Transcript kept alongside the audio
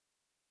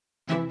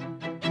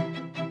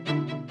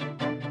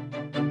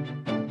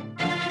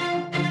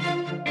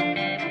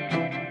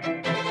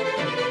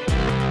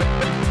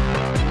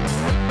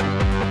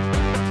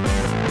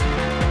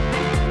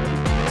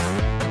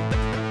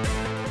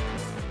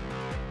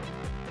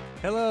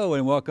Hello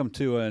and welcome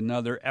to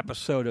another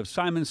episode of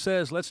Simon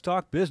Says Let's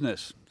Talk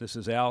Business. This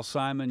is Al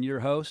Simon,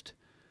 your host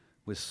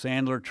with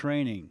Sandler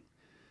Training,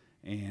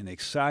 and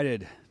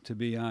excited to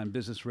be on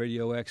Business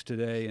Radio X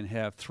today and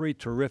have three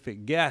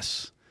terrific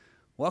guests.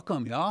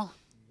 Welcome, y'all.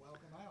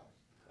 Welcome, Al.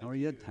 How are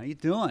you? How you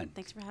doing?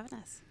 Thanks for having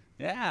us.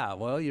 Yeah,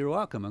 well, you're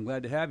welcome. I'm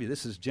glad to have you.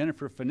 This is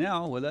Jennifer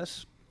Fennell with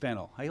us.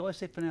 Fennell. I always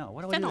say Fennell.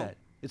 Why do I do Fennell. that?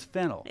 It's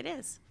Fennell. It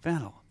is.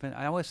 Fennell.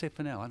 I always say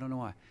Fennell. I don't know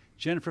why.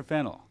 Jennifer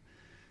Fennell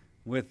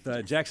with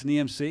Jackson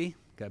EMC.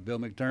 Got Bill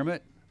McDermott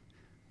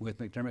with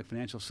McDermott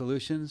Financial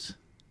Solutions.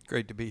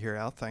 Great to be here,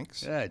 Al.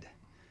 Thanks. Good.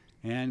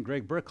 And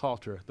Greg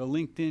Burkhalter, the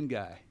LinkedIn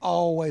guy.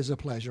 Always a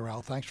pleasure,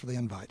 Al. Thanks for the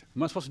invite.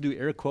 Am I supposed to do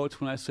air quotes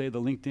when I say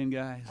the LinkedIn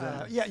guy?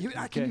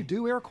 Can you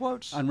do air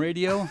quotes? On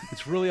radio?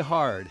 It's really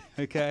hard,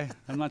 okay?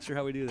 I'm not sure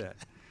how we do that.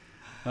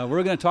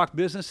 We're going to talk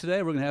business today.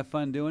 We're going to have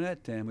fun doing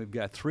it. And we've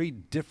got three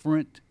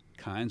different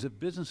kinds of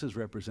businesses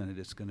represented.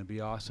 It's going to be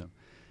awesome.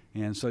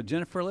 And so,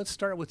 Jennifer, let's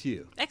start with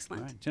you.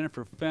 Excellent. All right,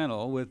 Jennifer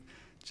Fennell with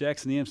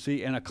Jackson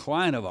EMC and a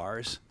client of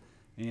ours.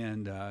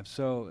 And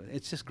so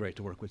it's just great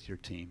to work with your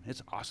team.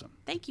 It's awesome.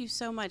 Thank you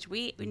so much.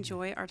 We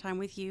enjoy our time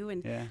with you,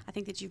 and Yeah. I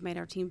think that you've made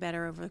our team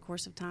better over the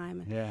course of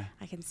time. And Yeah.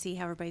 I can see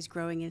how everybody's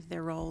growing into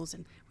their roles,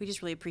 and we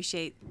just really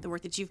appreciate the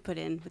work that you've put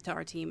in to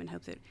our team and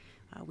hope that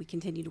we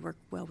continue to work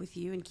well with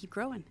you and keep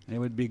growing. It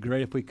would be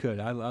great if we could.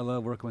 I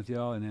love working with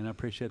y'all, and I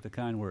appreciate the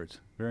kind words.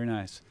 Very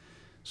nice.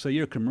 So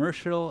you're a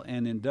commercial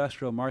and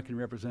industrial marketing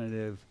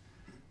representative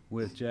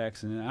with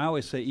Jackson. And I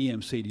always say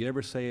EMC. Do you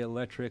ever say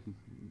electric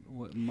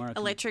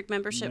Electric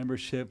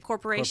Membership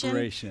Corporation?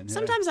 Yeah.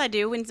 Sometimes I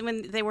do when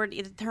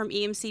the term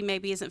EMC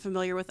maybe isn't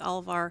familiar with all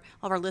of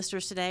our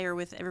listeners today or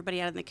with everybody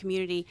out in the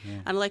community. Yeah.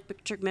 An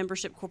Electric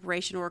Membership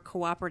Corporation or a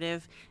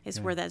cooperative is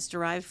Yeah. where that's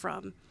derived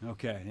from.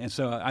 Okay. And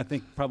so I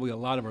think probably a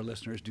lot of our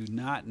listeners do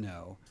not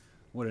know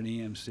what an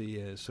EMC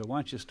is. So why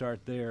don't you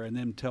start there and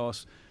then tell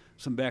us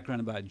some background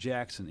about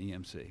Jackson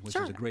EMC, which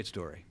Sure. is a great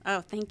story.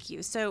 Oh, thank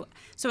you. So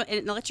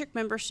an electric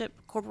membership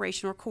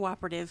corporation or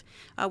cooperative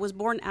was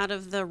born out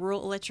of the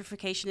Rural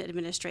Electrification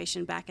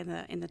Administration back in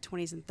the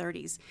 20s and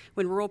 30s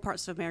when rural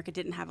parts of America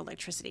didn't have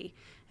electricity.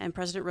 And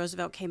President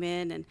Roosevelt came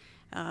in and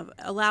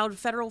allowed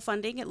federal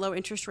funding at low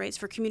interest rates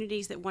for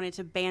communities that wanted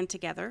to band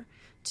together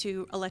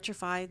to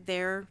electrify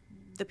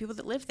the people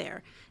that live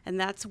there. And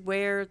that's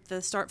where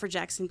the start for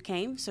Jackson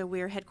came. So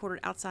we're headquartered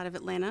outside of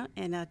Atlanta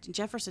in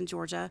Jefferson,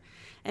 Georgia.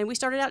 And we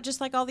started out just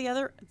like all the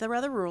other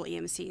rural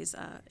EMCs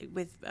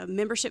with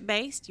membership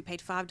based. You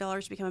paid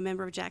 $5 to become a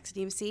member of Jackson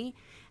EMC.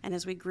 And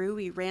as we grew,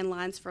 we ran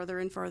lines further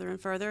and further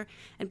and further.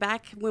 And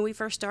back when we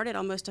first started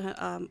almost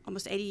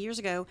 80 years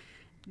ago,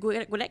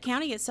 Gwinnett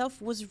County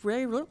itself was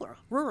very rural.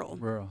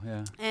 Rural,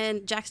 yeah.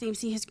 And Jackson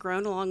EMC has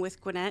grown along with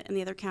Gwinnett and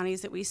the other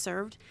counties that we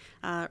served.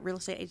 Real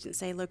estate agents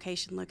say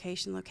location,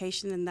 location,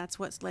 location, and that's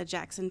what's led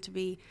Jackson to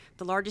be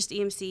the largest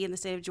EMC in the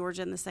state of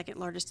Georgia and the second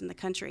largest in the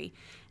country.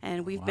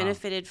 And we've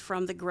benefited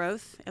from the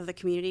growth of the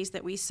communities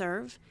that we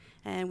serve.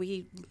 And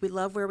we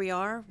love where we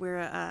are.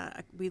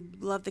 We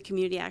love the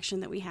community action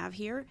that we have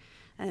here.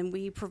 And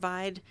we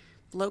provide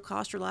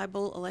low-cost,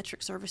 reliable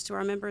electric service to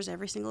our members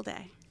every single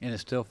day. And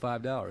it's still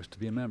 $5 to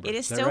be a member. It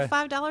is that still right?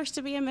 $5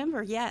 to be a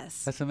member,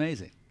 yes. That's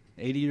amazing.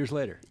 80 years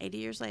later. 80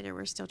 years later,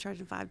 we're still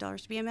charging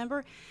 $5 to be a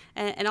member.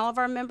 And all of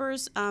our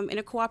members in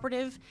a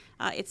cooperative,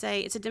 it's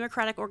a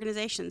democratic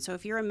organization. So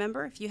if you're a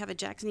member, if you have a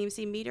Jackson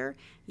EMC meter,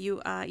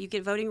 you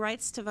get voting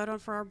rights to vote on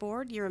for our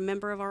board. You're a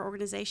member of our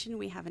organization.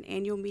 We have an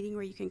annual meeting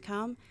where you can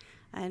come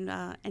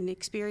and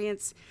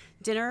experience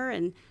dinner,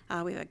 and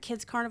we have a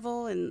kids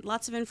carnival and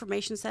lots of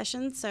information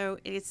sessions. So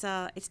it's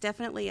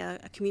definitely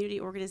a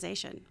community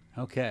organization.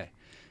 Okay.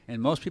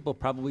 And most people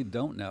probably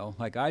don't know,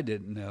 like I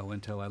didn't know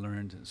until I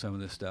learned some of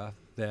this stuff,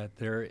 that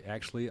there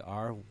actually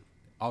are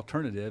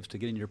alternatives to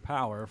getting your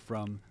power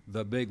from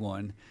the big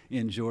one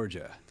in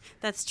Georgia.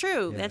 That's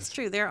true. Yes. That's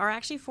true. There are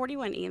actually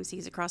 41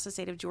 EMCs across the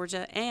state of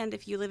Georgia, and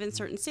if you live in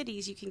certain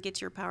cities, you can get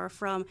your power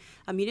from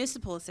a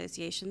municipal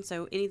association.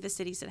 So any of the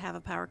cities that have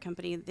a power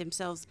company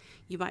themselves,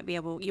 you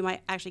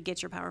might actually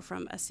get your power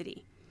from a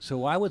city. So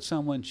why would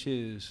someone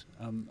choose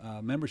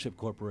a membership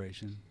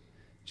corporation,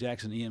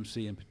 Jackson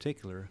EMC in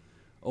particular,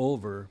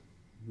 over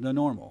the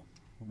normal?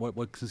 What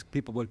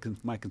people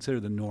might consider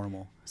the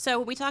normal? So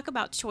we talk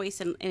about choice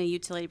in a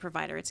utility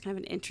provider. It's kind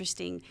of an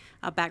interesting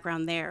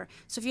background there.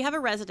 So if you have a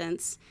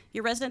residence,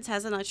 your residence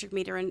has an electric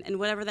meter, and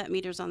whatever that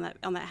meter's on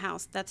that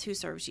house, that's who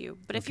serves you.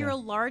 But if you're a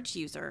large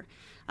user,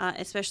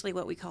 especially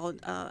what we call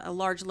a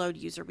large load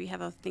user, we have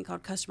a thing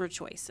called customer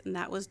choice, and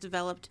that was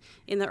developed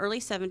in the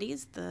early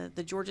 70s.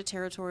 The Georgia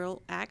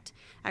Territorial Act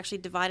actually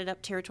divided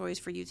up territories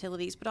for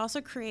utilities, but also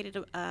created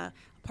a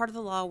part of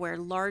the law where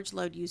large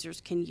load users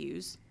can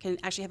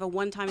actually have a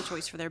one-time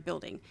choice for their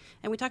building.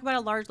 And we talk about a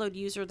large load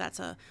user, that's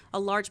a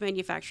large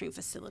manufacturing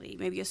facility,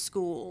 maybe a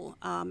school,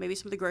 maybe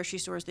some of the grocery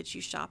stores that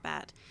you shop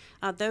at.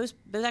 Those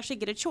actually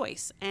get a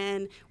choice.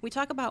 And we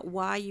talk about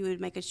why you would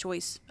make a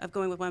choice of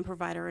going with one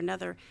provider or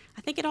another.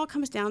 I think it all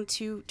comes down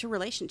to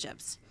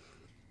relationships.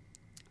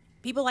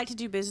 People like to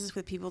do business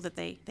with people that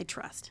they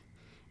trust.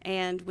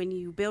 And when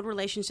you build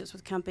relationships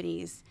with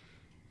companies,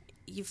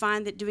 you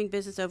find that doing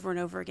business over and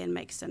over again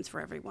makes sense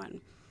for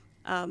everyone.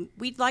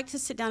 We'd like to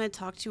sit down and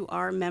talk to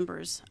our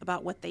members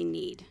about what they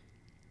need.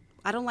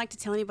 I don't like to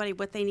tell anybody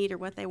what they need or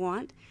what they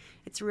want.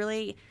 It's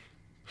really,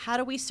 how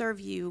do we serve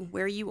you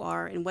where you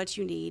are and what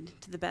you need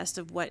to the best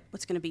of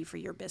what's going to be for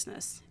your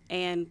business?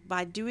 And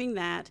by doing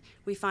that,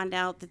 we find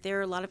out that there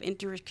are a lot of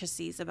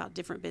intricacies about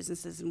different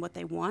businesses and what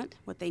they want,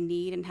 what they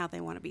need, and how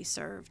they want to be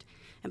served.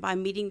 And by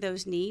meeting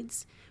those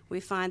needs, we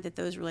find that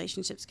those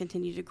relationships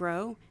continue to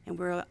grow, and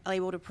we're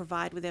able to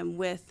provide with them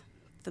with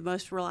the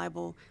most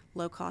reliable,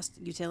 low-cost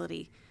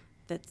utility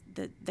that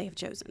they have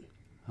chosen.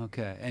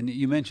 Okay, and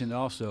you mentioned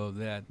also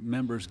that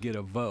members get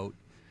a vote,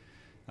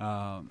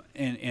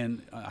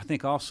 and I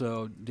think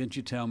also, didn't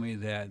you tell me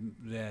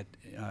that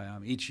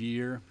each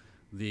year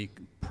the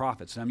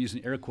profits, and I'm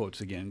using air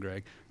quotes again,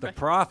 Greg, the Right.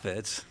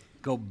 profits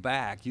go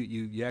back.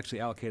 You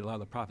actually allocate a lot of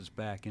the profits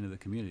back into the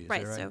community. Is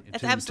Right, that right? so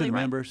that's to absolutely the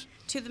right. members.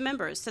 To the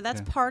members. So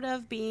that's Okay. part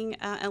of being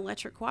an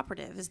electric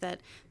cooperative, is that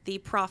the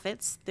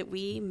profits that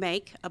we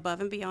make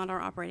above and beyond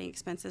our operating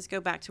expenses go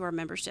back to our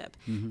membership.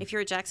 Mm-hmm. If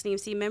you're a Jackson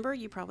EMC member,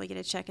 you probably get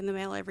a check in the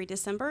mail every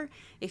December.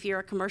 If you're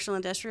a commercial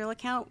industrial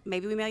account,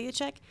 maybe we mail you a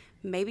check.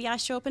 Maybe I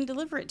show up and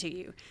deliver it to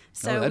you.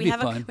 So that'd we be have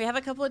fun. we have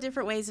a couple of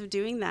different ways of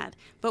doing that.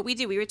 But we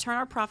do. We return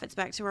our profits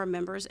back to our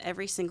members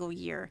every single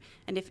year.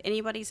 And if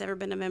anybody's ever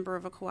been a member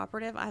of a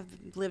cooperative,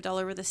 I've lived all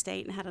over the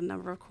state and had a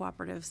number of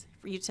cooperatives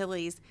for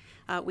utilities.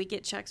 We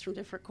get checks from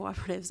different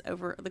cooperatives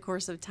over the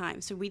course of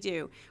time. So we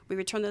do. We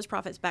return those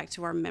profits back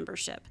to our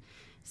membership.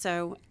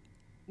 So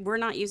we're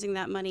not using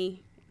that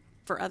money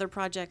for other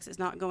projects. It's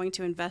not going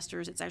to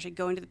investors. It's actually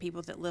going to the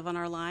people that live on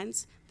our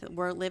lines, that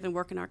live and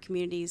work in our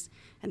communities,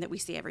 and that we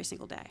see every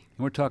single day. And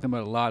we're talking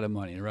about a lot of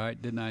money, right?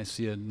 Didn't I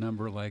see a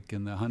number like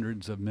in the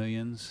hundreds of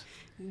millions?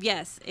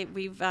 Yes,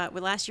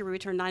 last year we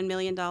returned $9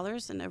 million,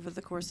 and over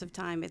the course of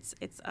time, it's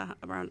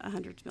around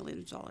 $100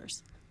 million.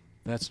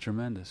 That's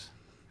tremendous.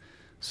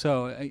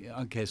 So,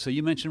 okay, so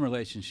you mentioned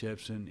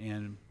relationships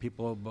and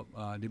people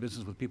do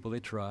business with people they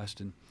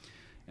trust,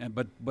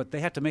 but they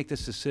have to make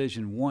this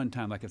decision one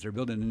time, like if they're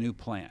building a new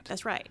plant.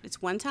 That's right.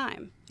 It's one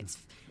time.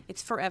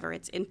 It's forever.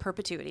 It's in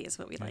perpetuity, is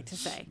what we like to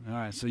say. All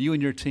right, so you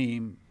and your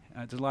team,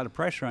 there's a lot of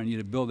pressure on you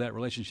to build that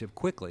relationship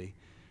quickly,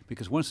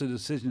 because once the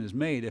decision is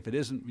made, if it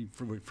isn't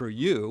for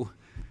you,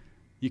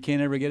 you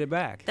can't ever get it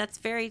back. That's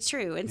very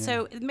true. And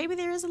so maybe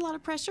there is a lot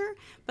of pressure,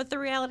 but the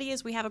reality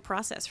is we have a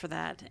process for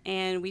that.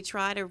 And we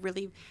try to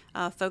really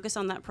focus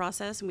on that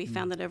process. And we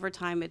found that over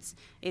time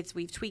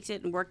we've tweaked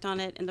it and worked on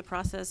it, and the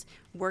process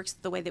works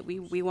the way that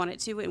we want it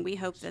to. And we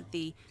hope that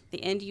the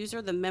end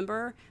user, the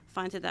member,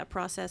 finds that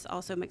process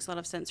also makes a lot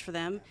of sense for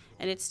them.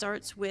 And it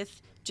starts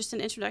with just an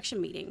introduction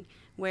meeting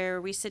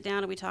where we sit down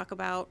and we talk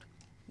about,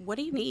 what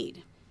do you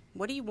need?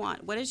 What do you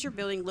want? What does your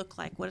building look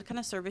like? What kind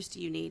of service do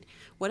you need?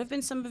 What have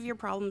been some of your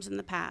problems in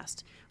the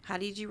past? How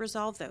did you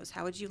resolve those?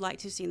 How would you like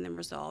to see them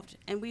resolved?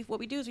 And what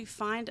we do is we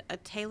find a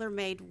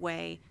tailor-made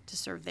way to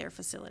serve their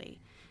facility.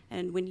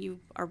 And when you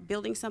are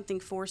building something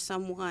for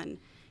someone,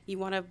 you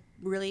want to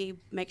really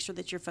make sure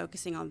that you're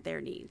focusing on their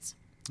needs.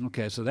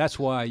 Okay, so that's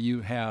why you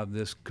have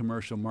this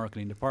commercial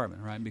marketing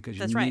department, right? Because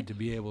you That's need right. to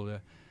be able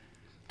to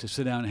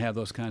sit down and have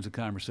those kinds of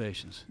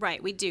conversations.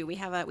 Right, we do. We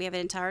have an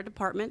entire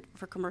department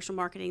for commercial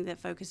marketing that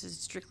focuses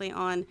strictly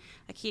on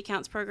a key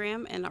accounts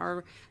program, and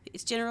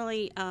it's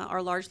generally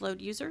our large load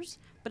users,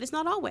 but it's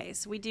not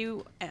always.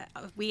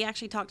 We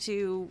actually talk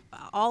to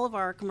all of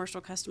our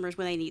commercial customers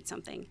when they need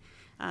something.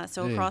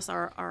 So Yeah. across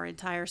our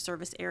entire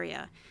service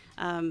area.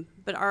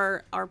 But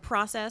our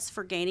process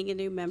for gaining a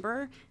new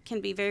member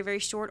can be very, very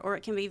short, or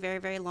it can be very,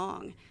 very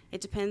long. It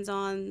depends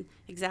on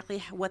exactly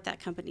what that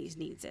company's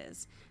needs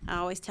is. I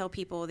always tell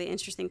people the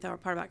interesting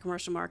part about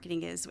commercial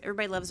marketing is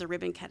everybody loves a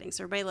ribbon cutting.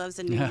 So everybody loves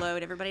a new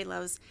load. Everybody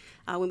loves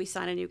when we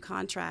sign a new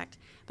contract.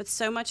 But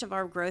so much of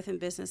our growth in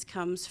business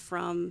comes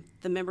from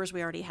the members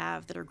we already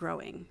have that are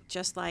growing,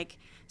 just like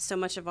so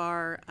much of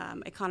our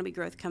economy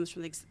growth comes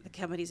from the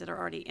companies that are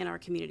already in our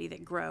community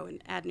that grow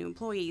and add new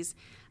employees.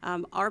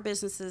 Our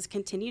businesses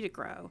continue to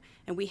grow,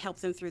 and we help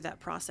them through that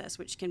process,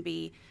 which can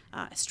be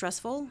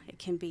stressful, it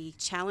can be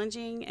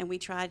challenging, and we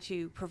try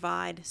to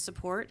provide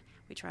support.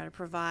 We try to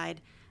provide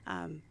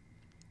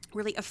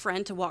really a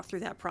friend to walk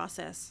through that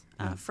process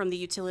from the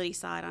utility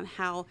side on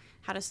how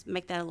to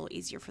make that a little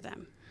easier for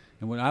them.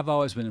 And what I've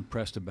always been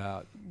impressed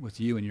about with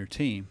you and your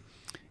team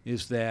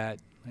is that,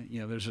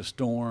 there's a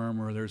storm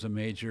or there's a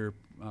major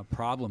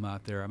problem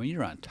out there. I mean,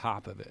 you're on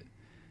top of it.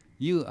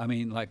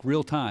 Like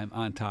real time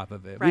on top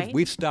of it. Right.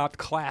 We've stopped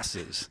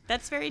classes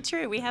That's very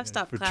true. We have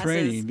stopped for classes.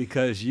 training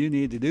because you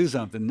need to do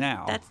something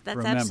now. That's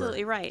Remember.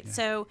 absolutely right. Yeah.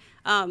 So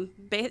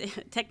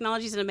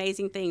technology is an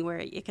amazing thing where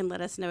it can let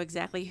us know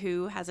exactly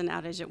who has an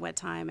outage at what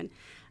time.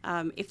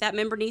 And if that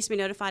member needs to be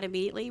notified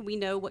immediately, we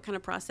know what kind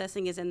of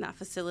processing is in that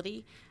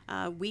facility.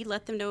 We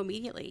let them know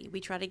immediately.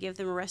 We try to give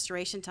them a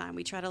restoration time.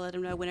 We try to let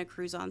them know when a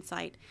crew's on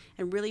site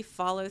and really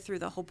follow through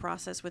the whole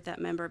process with that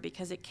member,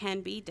 because it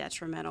can be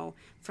detrimental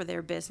for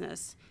their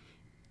business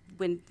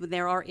when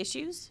there are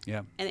issues.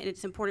 Yeah. And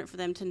it's important for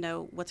them to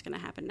know what's going to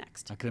happen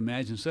next. I can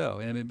imagine so.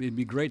 And it'd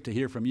be great to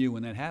hear from you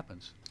when that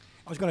happens.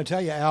 was going to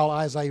tell you, Al,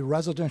 as a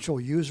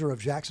residential user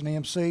of Jackson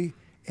EMC,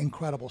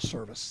 incredible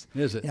service.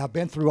 Is it? I've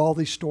been through all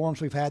these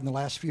storms we've had in the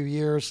last few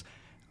years.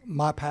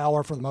 My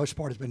power, for the most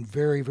part, has been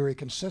very, very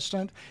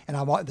consistent,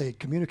 and they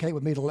communicate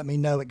with me to let me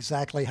know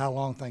exactly how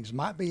long things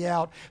might be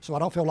out, so I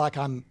don't feel like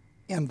I'm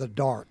in the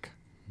dark.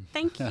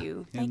 Thank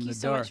you. Thank you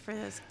so much for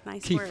those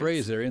nice Key words.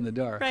 phrase there, in the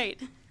dark. Right.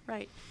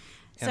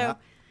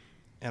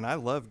 And I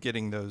love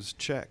getting those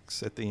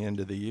checks at the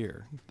end of the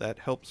year. That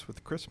helps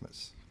with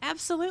Christmas.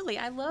 Absolutely.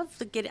 I love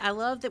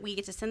that we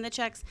get to send the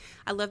checks.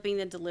 I love being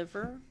the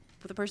deliverer,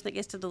 for the person that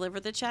gets to deliver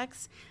the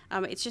checks.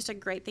 It's just a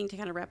great thing to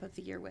kind of wrap up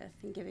the year with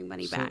and giving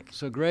money back.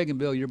 So Greg and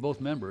Bill, you're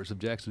both members of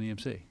Jackson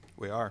EMC.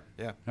 We are,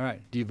 yeah. All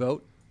right. Do you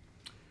vote?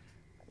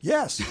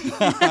 Yes.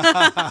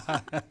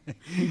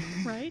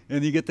 Right.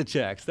 And you get the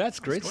checks. That's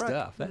great correct.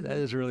 stuff. That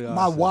is really awesome.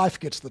 My wife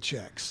gets the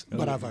checks,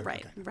 but I vote. Right.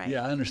 Okay. Right.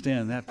 Yeah, I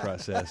understand that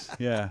process.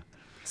 Yeah.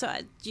 So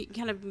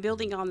kind of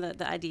building on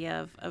the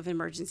idea of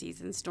emergencies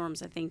and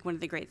storms, I think one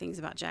of the great things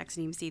about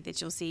Jackson EMC that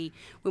you'll see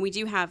when we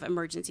do have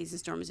emergencies and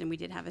storms, and we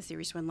did have a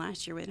serious one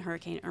last year when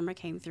Hurricane Irma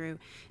came through,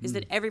 is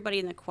that everybody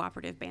in the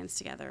cooperative bands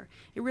together.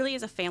 It really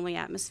is a family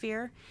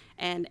atmosphere,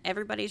 and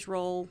everybody's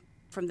role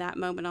from that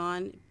moment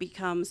on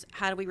becomes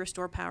how do we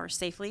restore power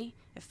safely,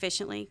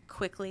 efficiently,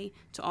 quickly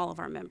to all of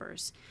our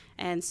members.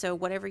 And so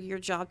whatever your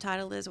job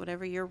title is,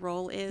 whatever your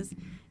role is,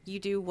 you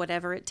do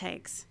whatever it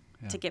takes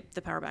to get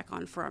the power back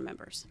on for our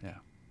members. Yeah.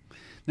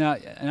 Now,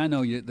 and I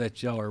know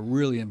that y'all are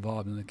really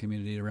involved in the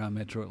community around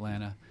Metro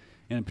Atlanta,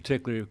 and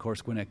particularly, of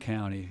course, Gwinnett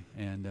County.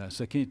 And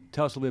so can you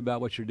tell us a little bit about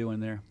what you're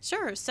doing there?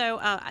 Sure. So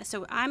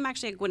I'm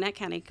actually a Gwinnett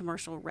County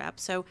commercial rep.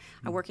 So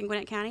I work in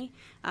Gwinnett County.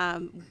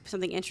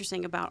 Something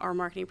interesting about our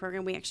marketing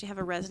program, we actually have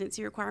a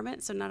residency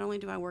requirement. So not only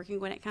do I work in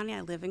Gwinnett County,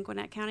 I live in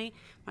Gwinnett County.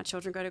 My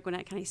children go to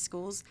Gwinnett County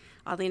schools.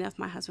 Oddly enough,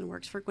 my husband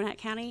works for Gwinnett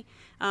County.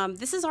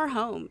 This is our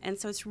home. And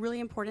so it's really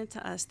important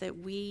to us that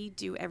we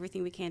do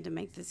everything we can to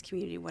make this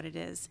community what it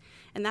is.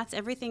 And that's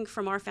everything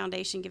from our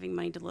foundation giving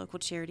money to local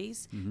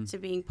charities to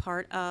being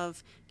part of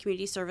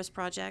community service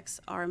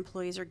projects. Our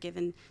employees are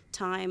given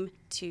time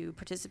to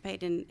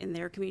participate in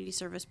their community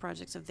service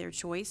projects of their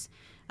choice.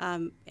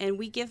 And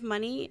we give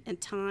money and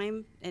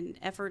time and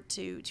effort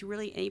to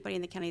really anybody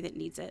in the county that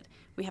needs it.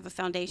 We have a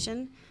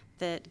foundation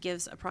that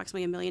gives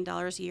approximately $1 million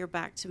a year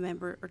back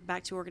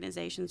to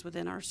organizations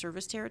within our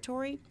service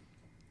territory.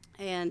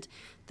 And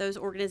those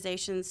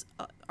organizations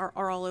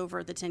are all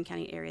over the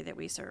 10-county area that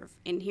we serve.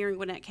 And here in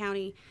Gwinnett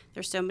County,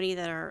 there's so many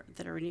that are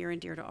near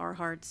and dear to our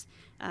hearts.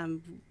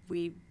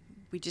 We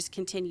just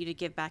continue to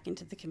give back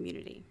into the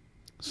community.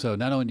 So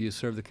not only do you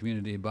serve the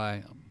community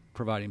by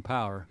providing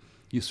power,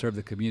 you serve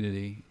the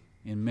community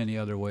in many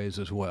other ways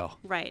as well.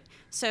 Right.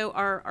 So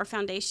our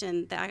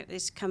foundation, that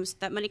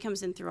money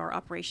comes in through our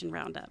Operation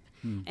Roundup.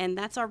 And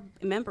that's our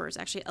members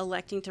actually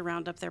electing to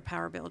round up their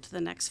power bill to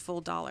the next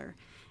full dollar.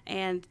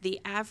 And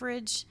the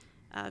average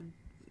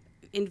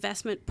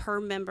investment per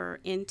member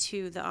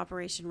into the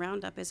Operation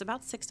Roundup is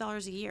about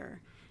 $6 a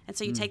year. And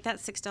so you take that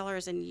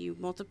 $6 and you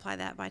multiply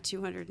that by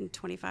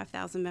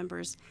 225,000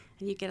 members,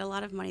 and you get a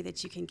lot of money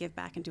that you can give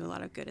back and do a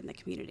lot of good in the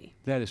community.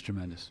 That is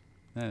tremendous.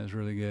 That is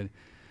really good.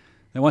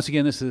 Now, once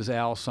again, this is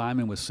Al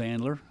Simon with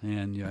Sandler,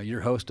 and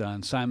your host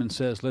on Simon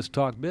Says Let's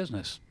Talk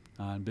Business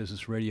on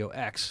Business Radio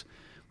X.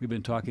 We've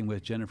been talking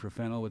with Jennifer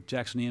Fennell with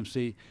Jackson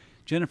EMC.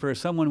 Jennifer, if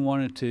someone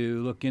wanted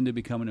to look into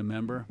becoming a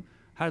member,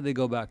 how do they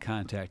go about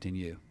contacting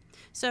you?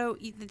 So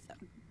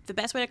the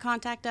best way to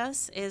contact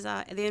us is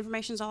the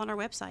information is all on our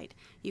website.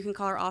 You can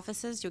call our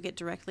offices. You'll get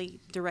directly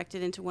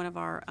directed into one of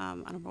our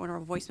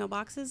voicemail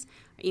boxes.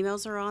 Our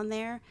emails are on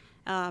there.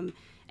 And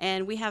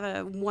we have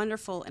a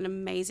wonderful and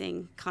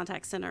amazing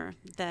contact center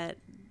that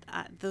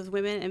those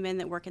women and men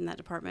that work in that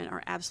department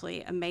are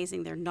absolutely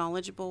amazing. They're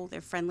knowledgeable, they're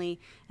friendly,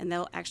 and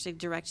they'll actually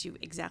direct you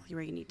exactly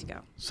where you need to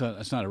go. So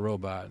it's not a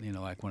robot,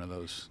 like one of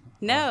those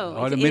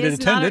automated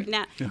attendant?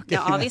 Now,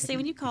 obviously,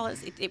 when you call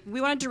us,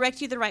 we want to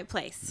direct you the right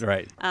place.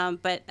 Right.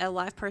 But a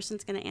live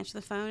person's going to answer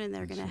the phone, and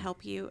they're going to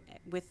help you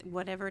with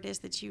whatever it is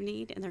that you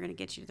need, and they're going to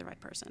get you to the right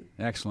person.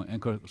 Excellent.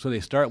 And so they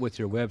start with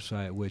your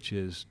website, which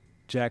is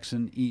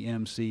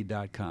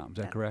JacksonEMC.com. Is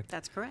that correct?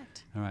 That's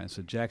correct. All right.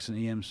 So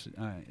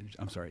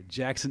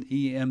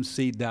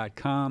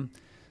JacksonEMC.com.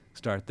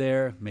 Start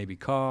there. Maybe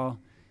call.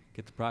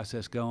 Get the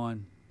process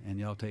going, and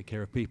y'all take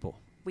care of people.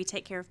 We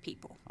take care of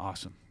people.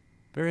 Awesome.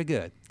 Very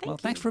good. Thank you.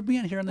 Thanks for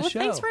being here on the show.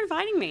 Thanks for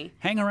inviting me.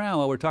 Hang around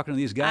while we're talking to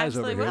these guys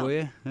over Absolutely here, will. will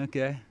you?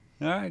 Okay.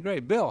 All right.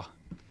 Great. Bill.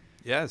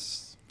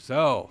 Yes.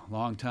 So,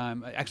 long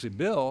time. Actually,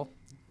 Bill,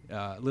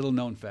 little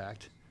known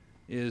fact,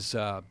 is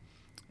a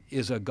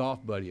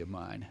golf buddy of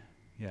mine.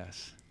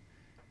 Yes.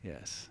 We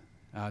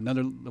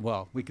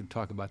can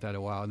talk about that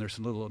a while, and there's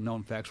some little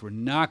known facts we're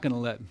not going to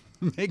let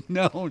make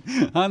known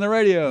on the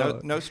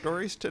radio. No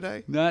stories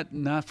today?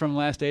 Not from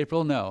last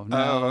April, no.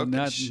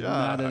 Okay,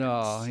 not at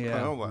all.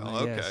 Yeah. Oh, well,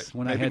 okay. Yes.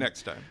 Maybe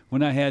next time.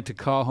 When I had to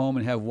call home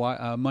and have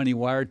money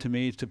wired to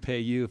me to pay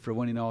you for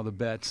winning all the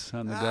bets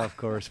on the golf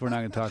course, we're not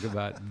going to talk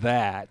about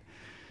that.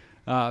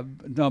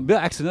 No, Bill.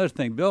 Actually, another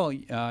thing. Bill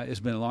has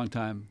been a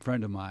longtime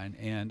friend of mine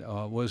and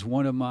was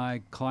one of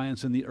my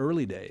clients in the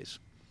early days,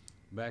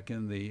 back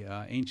in the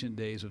ancient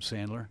days of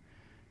Sandler,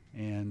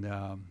 and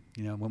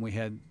when we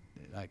had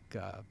like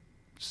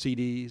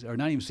CDs or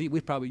not even CDs. We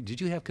probably did.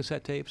 You have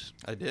cassette tapes?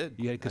 I did.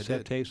 You had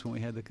cassette tapes when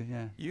we had the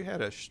yeah. You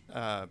had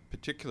a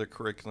particular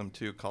curriculum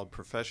too called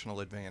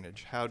Professional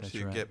Advantage, how That's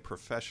to right. get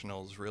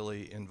professionals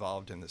really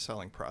involved in the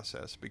selling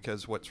process.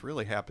 Because what's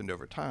really happened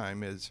over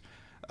time is,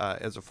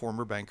 as a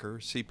former banker,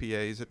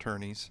 CPAs,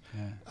 attorneys,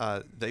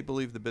 they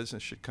believe the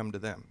business should come to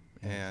them.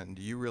 Yeah. And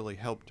you really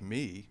helped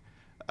me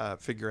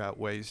figure out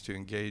ways to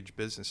engage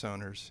business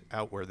owners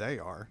out where they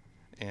are,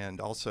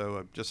 and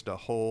also just a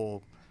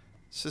whole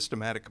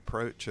systematic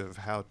approach of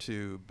how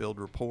to build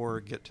rapport,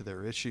 get to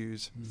their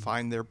issues,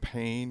 find their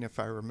pain, if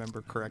I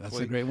remember correctly. That's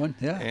a great one.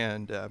 Yeah.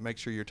 And make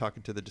sure you're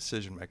talking to the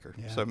decision maker.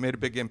 Yeah. So it made a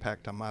big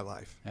impact on my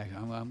life.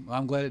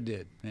 I'm glad it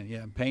did. And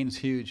yeah, pain's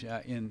huge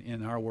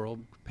in our world.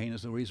 Pain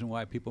is the reason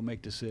why people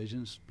make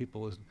decisions.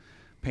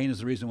 Pain is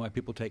the reason why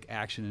people take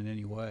action in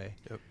any way.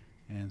 Yep.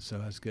 And so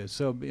that's good.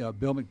 So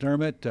Bill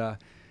McDermott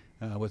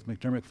with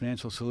McDermott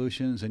Financial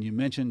Solutions, and you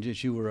mentioned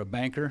that you were a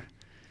banker.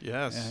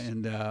 Yes.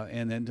 And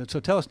then so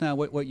tell us now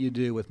what you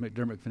do with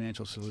McDermott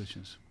Financial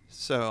Solutions.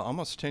 So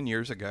almost 10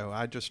 years ago,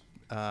 I just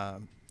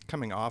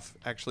coming off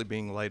actually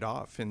being laid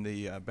off in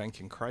the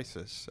banking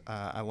crisis,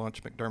 I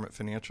launched McDermott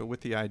Financial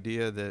with the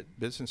idea that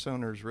business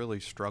owners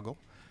really struggle.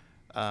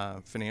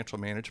 Financial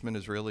management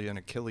is really an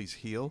Achilles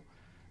heel.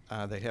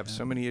 They have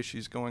so many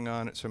issues going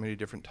on at so many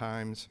different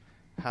times.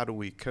 How do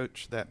we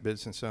coach that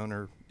business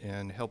owner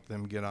and help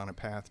them get on a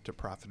path to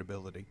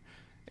profitability?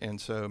 And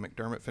so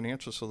McDermott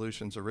Financial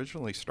Solutions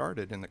originally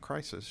started in the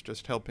crisis,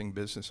 just helping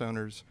business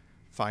owners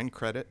find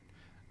credit.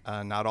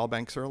 Not all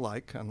banks are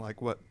alike, unlike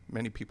what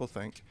many people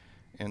think.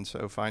 And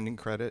so finding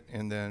credit,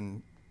 and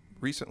then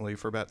recently,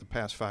 for about the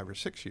past 5 or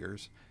 6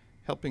 years,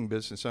 helping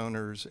business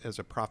owners as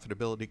a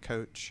profitability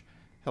coach,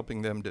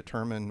 helping them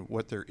determine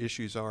what their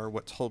issues are,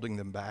 what's holding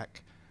them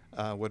back,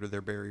 what are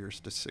their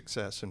barriers to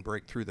success, and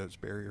break through those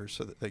barriers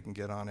so that they can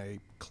get on a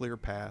clear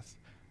path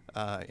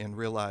and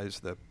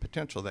realize the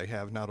potential they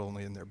have not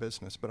only in their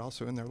business but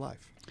also in their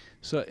life.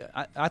 So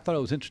I thought it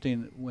was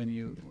interesting when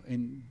you,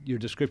 in your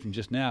description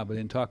just now, but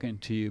in talking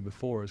to you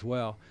before as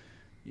well,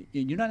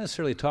 you're not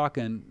necessarily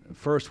talking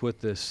first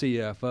with the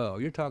CFO.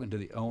 You're talking to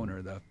the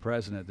owner, the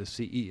president, the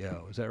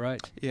CEO. Is that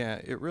right?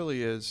 Yeah, it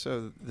really is.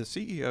 So the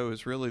CEO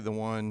is really the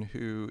one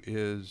who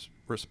is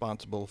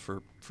responsible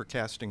for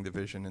casting the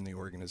vision in the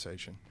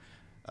organization.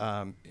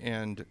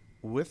 And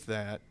with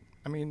that,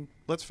 I mean,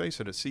 let's face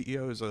it, a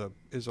CEO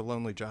is a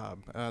lonely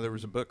job. There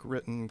was a book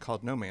written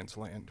called No Man's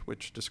Land,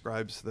 which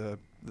describes the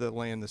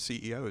land the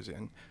CEO is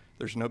in.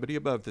 There's nobody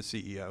above the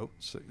CEO,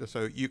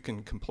 so you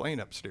can complain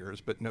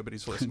upstairs, but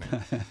nobody's listening.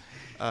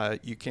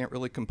 You can't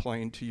really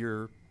complain to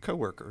your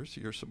coworkers,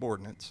 your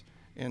subordinates,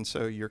 and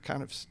so you're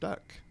kind of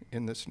stuck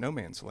in this no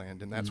man's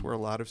land, and that's where a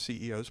lot of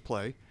CEOs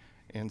play.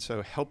 And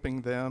so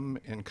helping them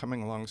and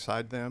coming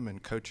alongside them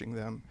and coaching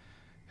them,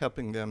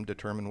 helping them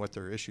determine what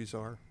their issues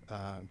are,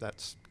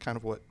 that's kind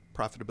of what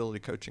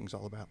profitability coaching is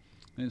all about.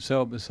 And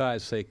so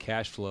besides, say,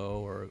 cash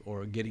flow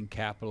or getting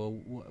capital,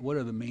 what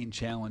are the main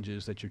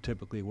challenges that you're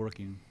typically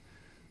working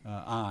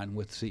on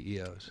with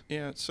CEOs?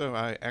 Yeah, so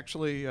I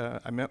actually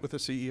I met with a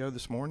CEO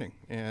this morning,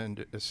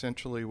 and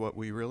essentially what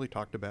we really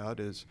talked about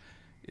is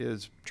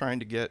trying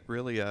to get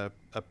really a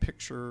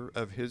picture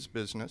of his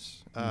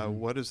business.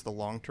 What is the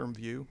long-term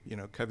view? You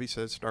know, Covey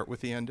says start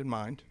with the end in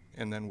mind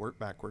and then work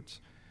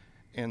backwards.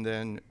 And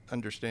then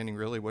understanding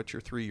really what's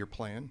your 3-year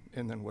plan,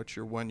 and then what's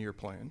your 1-year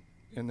plan,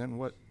 and then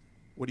what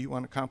do you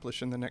want to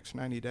accomplish in the next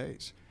 90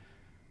 days.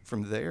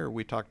 From there,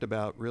 we talked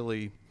about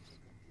really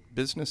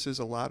business is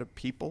a lot of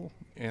people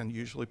and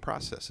usually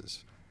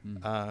processes.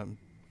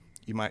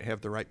 You might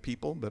have the right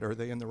people, but are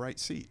they in the right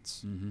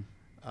seats?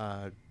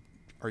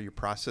 Are your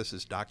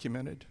processes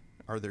documented?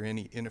 Are there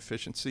any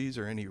inefficiencies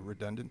or any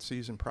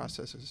redundancies in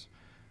processes?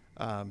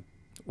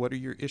 What are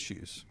your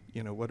issues?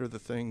 You know, what are the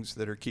things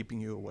that are keeping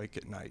you awake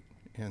at night?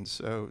 And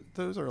so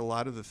those are a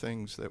lot of the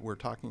things that we're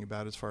talking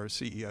about as far as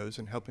CEOs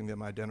and helping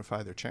them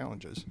identify their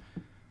challenges.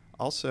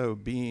 Also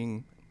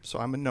so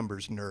I'm a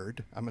numbers nerd.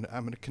 I'm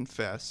gonna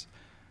confess,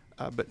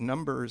 but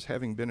numbers,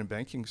 having been in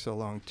banking so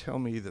long, tell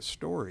me the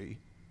story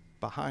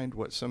behind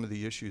what some of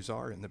the issues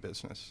are in the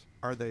business.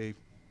 Are they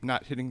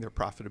not hitting their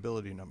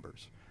profitability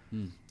numbers?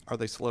 Are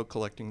they slow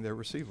collecting their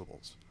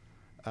receivables?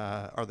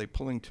 Are they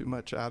pulling too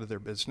much out of their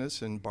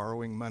business and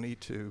borrowing money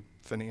to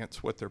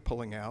finance what they're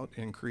pulling out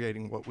and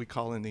creating what we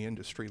call in the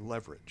industry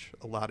leverage,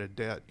 a lot of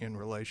debt in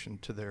relation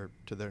to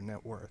their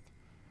net worth?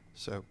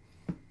 So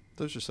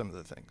those are some of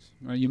the things.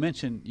 Well, you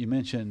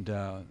mentioned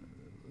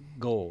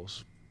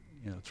goals,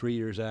 3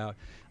 years out.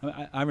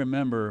 I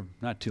remember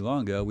not too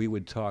long ago we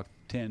would talk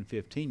 10,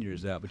 15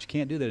 years out, but you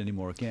can't do that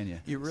anymore, can you?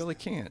 You really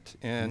can't.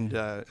 And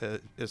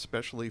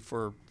especially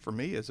for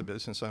me as a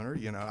business owner,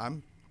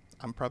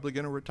 I'm probably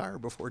going to retire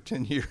before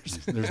 10 years.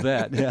 There's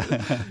that,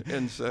 yeah.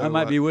 And so I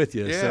might be with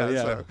you. Yeah.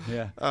 So,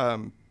 yeah.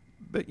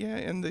 But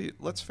yeah,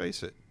 let's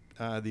face it,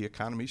 the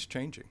economy's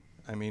changing.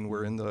 I mean,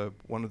 we're in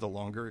one of the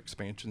longer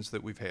expansions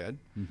that we've had.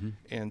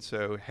 And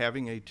so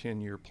having a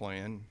 10-year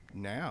plan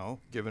now,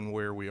 given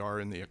where we are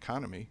in the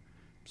economy,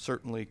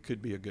 certainly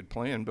could be a good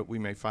plan, but we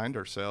may find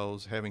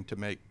ourselves having to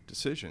make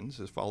decisions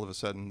if all of a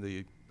sudden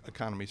the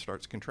economy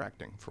starts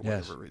contracting for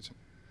whatever reason.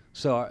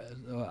 So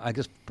I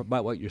guess by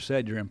what you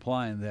said, you're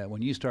implying that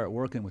when you start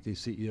working with these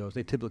CEOs,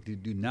 they typically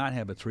do not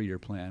have a 3-year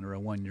plan or a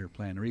 1-year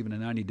plan or even a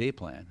 90-day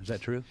plan. Is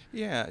that true?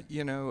 Yeah,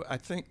 I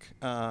think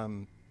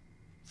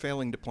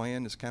failing to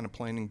plan is kind of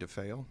planning to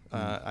fail.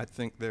 I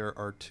think there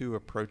are two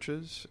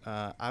approaches.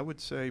 I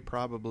would say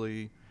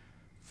probably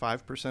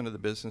 5% of the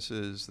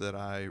businesses that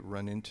I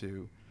run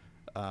into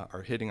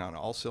are hitting on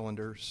all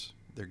cylinders.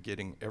 They're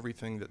getting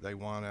everything that they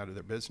want out of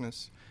their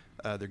business.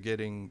 They're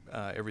getting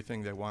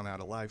everything they want out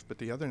of life, but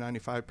the other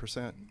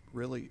 95%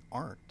 really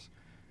aren't.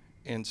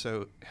 And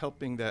so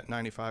helping that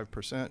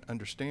 95%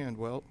 understand,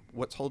 well,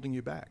 what's holding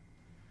you back?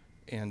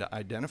 And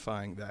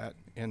identifying that,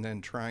 and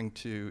then trying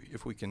to,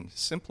 if we can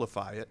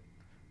simplify it,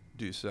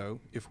 do so.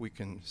 If we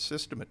can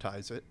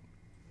systematize it,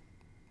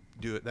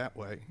 do it that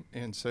way.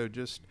 And so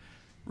just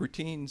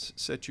routines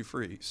set you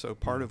free. So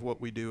part of what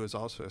we do is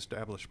also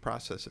establish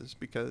processes,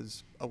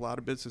 because a lot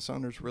of business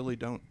owners really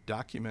don't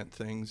document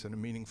things in a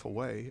meaningful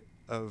way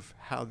of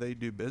how they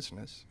do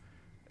business,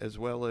 as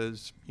well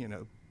as,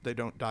 they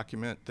don't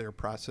document their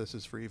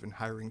processes for even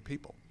hiring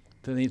people.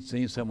 So they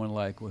need someone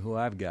like who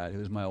I've got,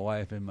 who's my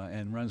wife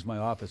and runs my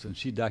office, and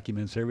she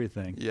documents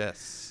everything.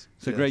 Yes.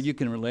 So, yes. Greg, you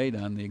can relate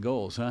on the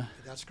goals, huh?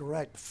 That's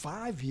correct.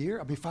 5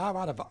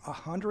 out of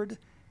 100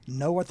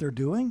 know what they're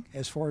doing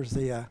as far as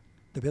the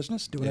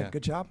business, doing a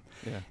good job.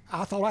 Yeah.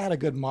 I thought I had a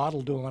good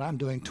model doing what I'm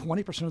doing.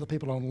 20% of the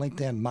people on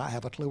LinkedIn might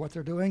have a clue what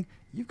they're doing.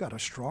 You've got a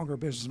stronger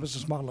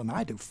business model than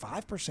I do.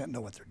 5%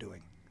 know what they're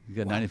doing. You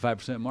got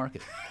 95%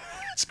 market.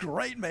 That's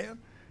great, man.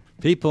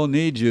 People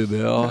need you,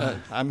 Bill.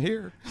 I'm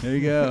here. There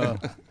you go.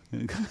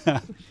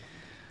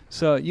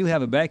 So you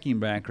have a banking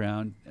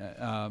background.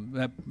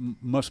 That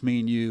must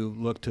mean you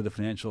look to the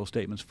financial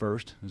statements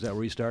first. Is that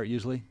where you start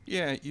usually?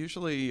 Yeah,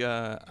 usually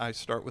I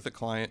start with a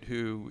client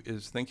who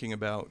is thinking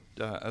about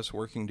us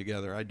working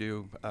together. I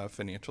do a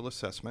financial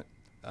assessment.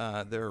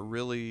 There are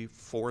really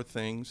 4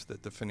 things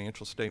that the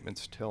financial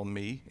statements tell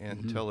me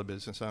and tell a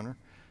business owner.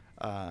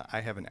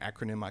 I have an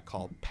acronym I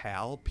call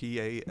PAL,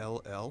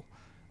 P-A-L-L.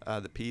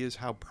 The P is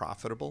how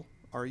profitable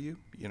are you?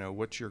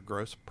 What's your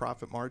gross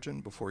profit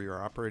margin before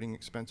your operating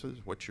expenses?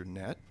 What's your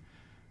net?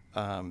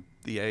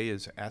 The A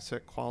is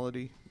asset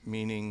quality,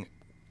 meaning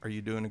are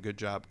you doing a good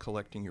job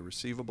collecting your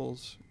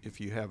receivables?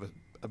 If you have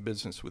a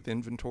business with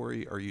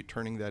inventory, are you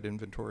turning that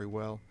inventory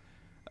well?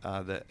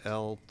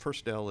 The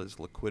first L is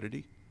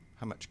liquidity.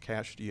 How much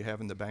cash do you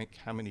have in the bank?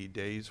 How many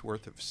days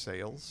worth of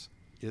sales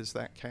is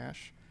that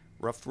cash?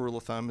 Rough rule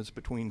of thumb is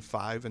between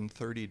 5 and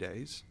 30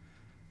 days.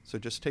 So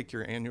just take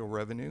your annual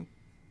revenue,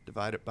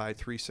 divide it by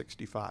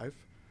 365,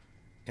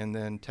 and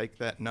then take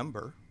that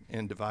number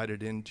and divide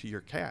it into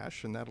your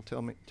cash, and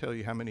that'll tell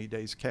you how many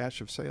days cash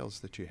of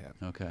sales that you have.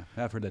 Okay,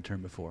 I've heard that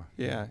term before.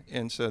 Yeah,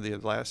 and so the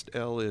last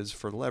L is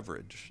for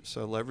leverage.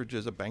 So leverage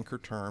is a banker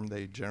term.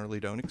 They generally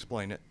don't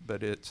explain it,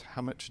 but it's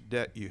how much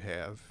debt you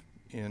have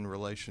in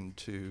relation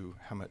to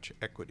how much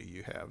equity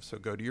you have. So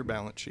go to your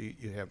balance sheet,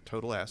 you have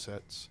total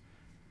assets,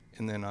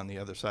 and then on the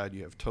other side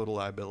you have total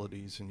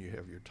liabilities and you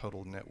have your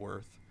total net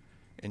worth.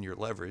 And your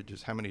leverage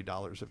is how many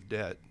dollars of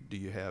debt do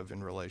you have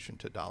in relation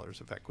to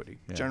dollars of equity.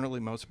 Yeah. Generally,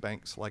 most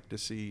banks like to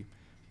see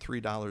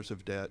 $3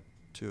 of debt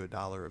to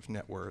 $1 of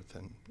net worth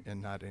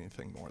and not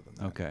anything more than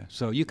that. Okay,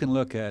 so you can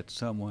look at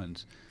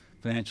someone's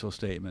financial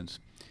statements,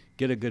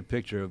 get a good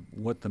picture of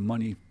what the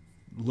money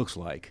looks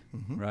like,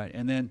 right?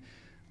 And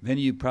then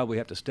you probably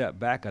have to step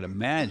back, I'd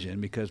imagine,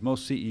 because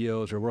most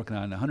CEOs are working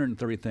on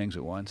 130 things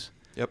at once.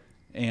 Yep.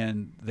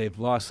 And they've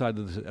lost sight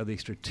of the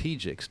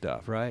strategic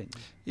stuff, right?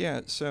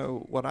 Yeah,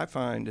 so what I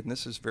find, and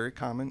this is very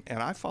common, and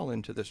I fall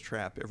into this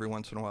trap every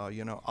once in a while,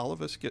 all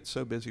of us get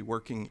so busy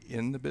working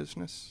in the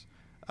business,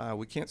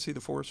 we can't see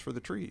the forest for the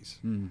trees.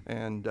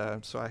 And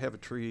so I have a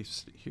tree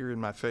here in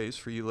my face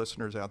for you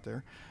listeners out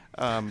there.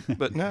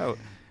 But no,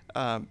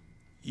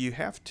 you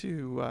have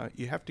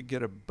to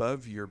get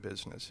above your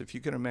business. If you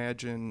can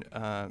imagine,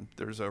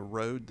 there's a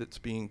road that's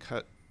being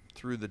cut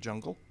through the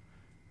jungle.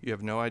 You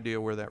have no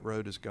idea where that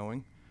road is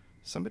going.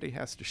 Somebody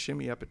has to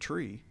shimmy up a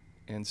tree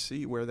and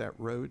see where that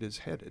road is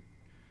headed.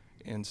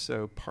 And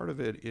so part of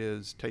it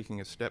is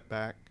taking a step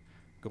back,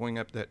 going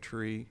up that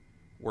tree,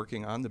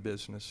 working on the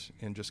business,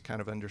 and just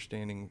kind of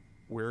understanding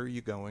where are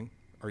you going?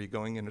 Are you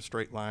going in a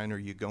straight line? Or are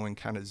you going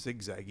kind of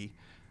zigzaggy?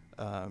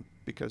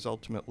 Because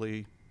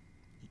ultimately,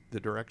 the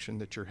direction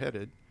that you're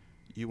headed,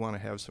 you want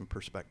to have some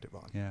perspective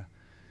on. Yeah.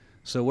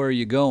 So where are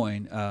you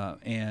going?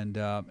 And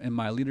in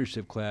my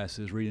leadership class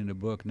is reading a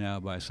book now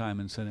by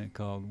Simon Sinek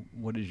called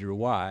 "What Is Your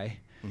Why?"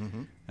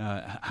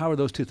 How are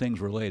those two things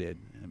related?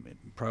 I mean,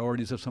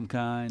 priorities of some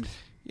kind?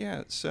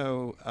 Yeah.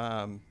 So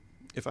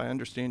if I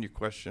understand your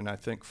question, I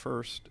think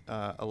first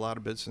a lot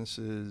of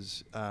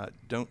businesses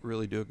don't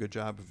really do a good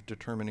job of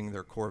determining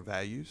their core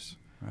values.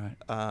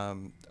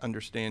 Right.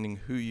 Understanding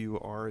who you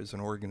are as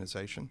an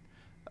organization.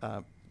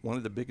 One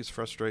of the biggest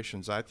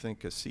frustrations I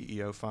think a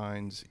CEO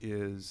finds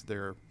is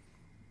they're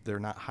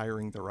not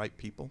hiring the right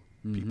people,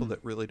 people that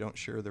really don't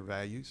share their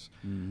values.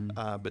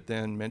 But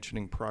then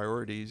mentioning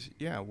priorities,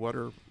 what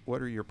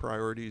are your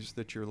priorities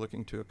that you're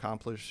looking to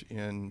accomplish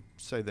in,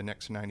 say, the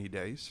next 90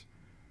 days?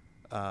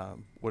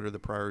 What are the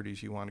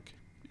priorities you want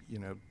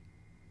to,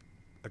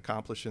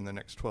 accomplish in the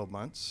next 12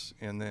 months?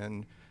 And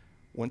then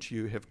once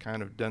you have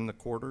kind of done the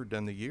quarter,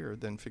 done the year,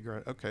 then figure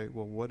out, okay,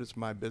 well, what is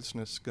my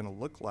business going to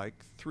look like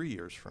 3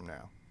 years from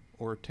now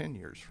or 10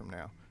 years from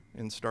now?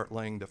 And start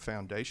laying the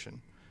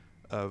foundation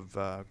of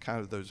kind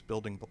of those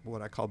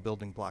what I call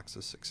building blocks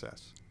of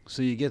success.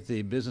 So you get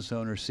the business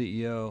owner,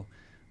 CEO,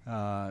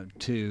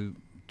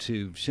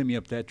 to shimmy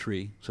up that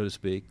tree, so to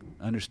speak,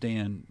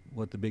 understand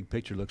what the big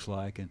picture looks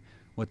like and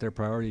what their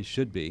priorities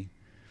should be.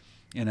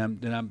 And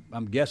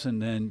I'm guessing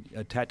then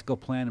a tactical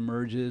plan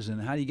emerges. And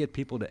how do you get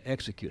people to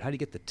execute? How do you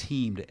get the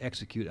team to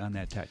execute on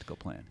that tactical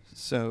plan?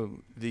 So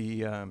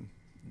the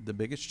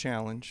biggest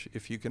challenge,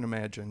 if you can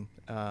imagine,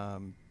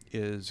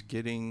 is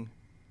getting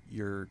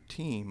your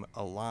team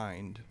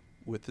aligned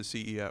with the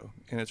CEO.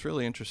 And it's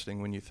really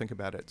interesting when you think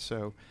about it.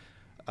 So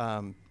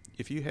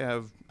if you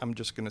have, I'm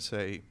just going to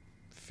say,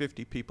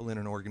 50 people in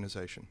an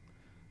organization,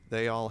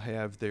 they all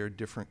have their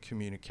different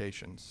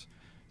communications.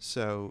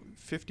 So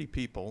 50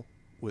 people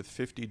with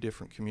 50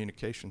 different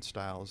communication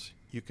styles,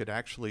 you could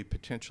actually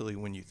potentially,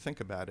 when you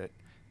think about it,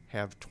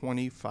 have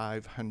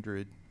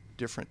 2,500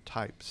 different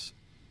types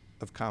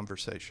of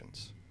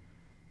conversations.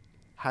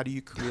 How do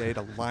you create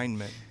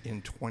alignment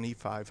in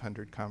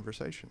 2,500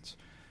 conversations?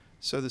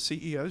 So the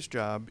CEO's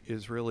job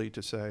is really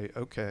to say,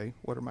 okay,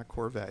 what are my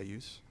core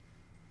values?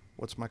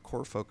 What's my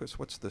core focus?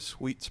 What's the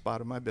sweet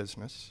spot of my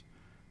business?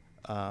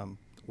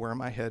 Where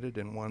am I headed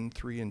in 1,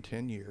 3, and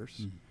 10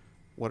 years?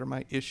 What are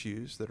my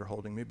issues that are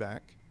holding me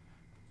back?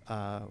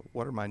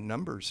 What are my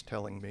numbers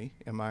telling me?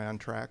 Am I on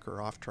track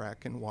or off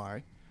track, and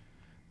why?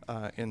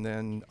 And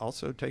then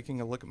also taking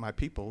a look at my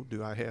people.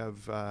 Do I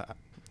have, I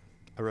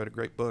read a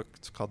great book.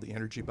 It's called The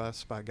Energy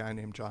Bus by a guy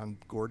named John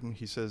Gordon.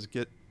 He says,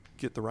 get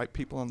the right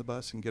people on the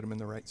bus and get them in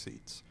the right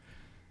seats.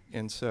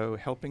 And so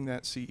helping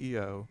that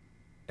CEO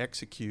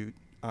execute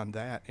on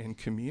that and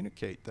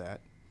communicate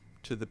that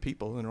to the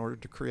people in order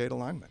to create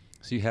alignment.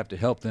 So you have to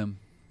help them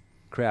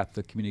craft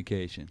the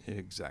communication.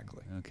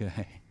 Exactly.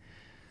 Okay.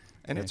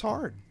 And it's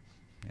hard.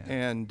 Yeah.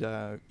 And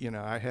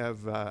I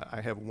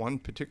have one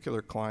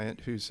particular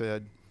client who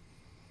said,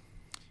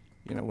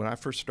 when I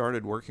first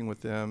started working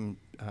with them,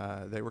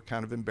 they were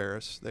kind of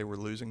embarrassed. They were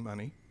losing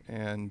money,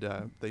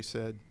 and they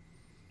said,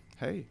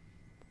 "Hey,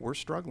 we're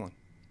struggling,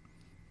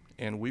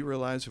 and we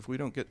realize if we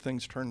don't get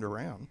things turned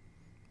around,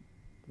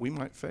 we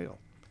might fail."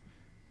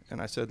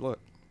 And I said, "Look,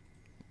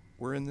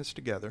 we're in this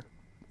together.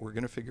 We're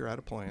going to figure out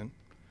a plan."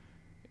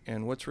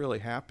 And what's really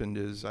happened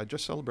is I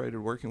just celebrated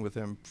working with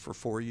them for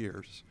 4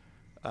 years.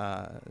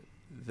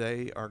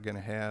 They are going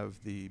to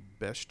have the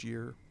best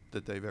year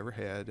that they've ever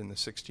had in the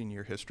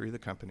 16-year history of the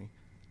company.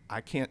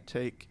 I can't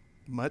take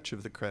much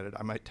of the credit.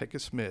 I might take a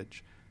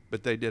smidge,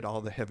 but they did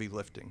all the heavy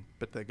lifting.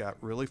 But they got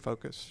really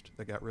focused.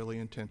 They got really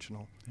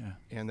intentional,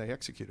 and they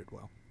executed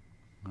well.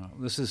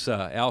 This is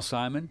Al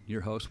Simon,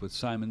 your host with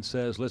Simon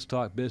Says Let's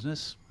Talk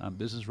Business on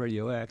Business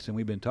Radio X, and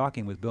we've been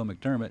talking with Bill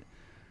McDermott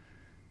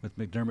with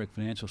McDermott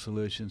Financial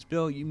Solutions.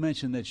 Bill, you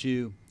mentioned that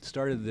you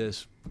started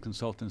this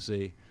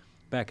consultancy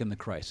back in the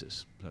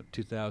crisis,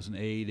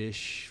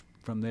 2008-ish,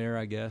 from there,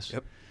 I guess.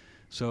 Yep.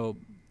 So,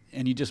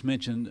 and you just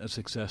mentioned a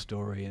success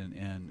story,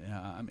 and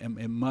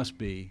it must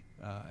be,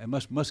 it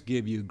must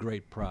give you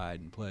great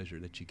pride and pleasure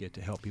that you get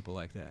to help people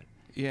like that.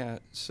 Yeah.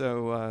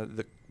 So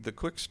the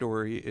quick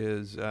story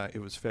is it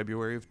was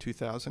February of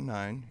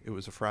 2009. It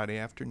was a Friday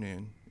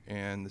afternoon,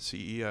 and the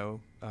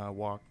CEO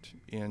walked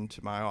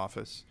into my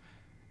office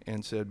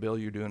and said, "Bill,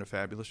 you're doing a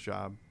fabulous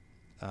job,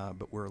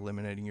 but we're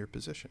eliminating your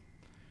position."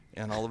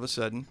 And all of a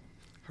sudden,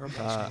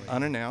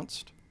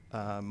 unannounced,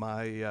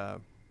 my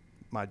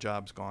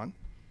job's gone.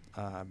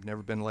 I've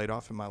never been laid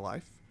off in my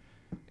life.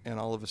 And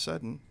all of a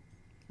sudden,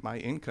 my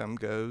income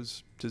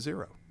goes to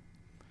zero.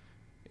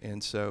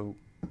 And so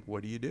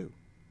what do you do?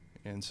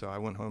 And so I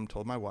went home,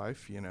 told my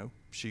wife,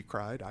 she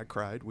cried, I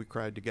cried, we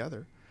cried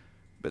together.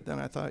 But then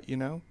I thought,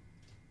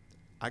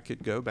 I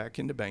could go back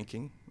into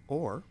banking,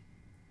 or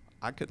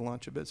I could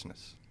launch a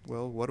business.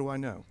 Well, what do I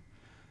know?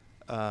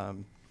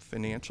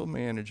 Financial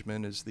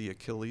management is the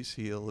Achilles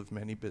heel of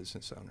many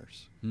business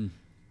owners.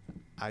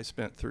 I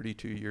spent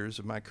 32 years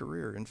of my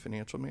career in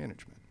financial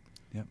management.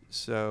 Yep.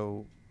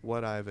 So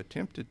what I've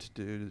attempted to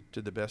do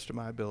to the best of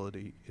my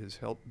ability is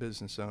help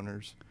business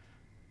owners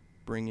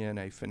bring in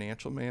a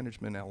financial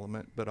management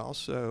element, but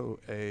also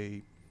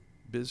a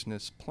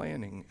business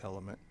planning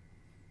element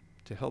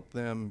to help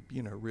them,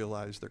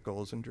 realize their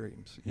goals and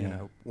dreams.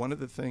 Yeah. One of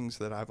the things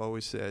that I've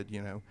always said,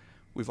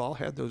 we've all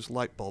had those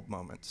light bulb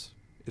moments.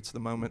 It's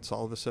the moments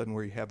all of a sudden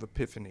where you have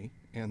epiphany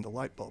and the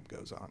light bulb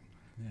goes on.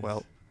 Yes.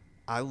 Well,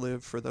 I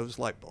live for those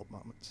light bulb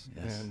moments.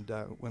 Yes. And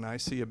when I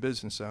see a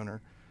business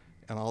owner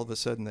and all of a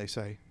sudden they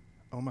say,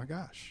 "Oh my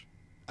gosh,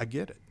 I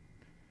get it.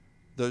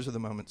 Those are the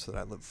moments that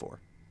I live for.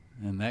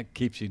 And that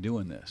keeps you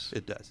doing this.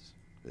 It does.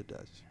 It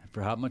does.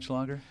 For how much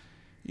longer?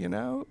 You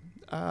know,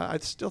 I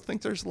still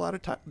think there's a lot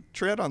of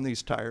tread on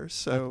these tires.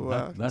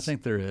 So I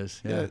think there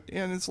is. Yeah.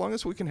 And as long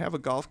as we can have a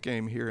golf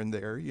game here and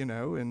there,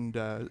 and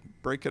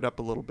break it up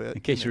a little bit.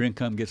 In case your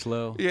income gets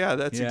low. Yeah,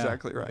 that's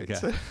exactly right.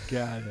 Okay.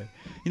 Got it.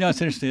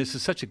 It's interesting. This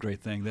is such a great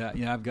thing that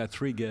I've got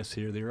 3 guests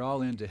here. They're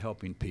all into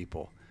helping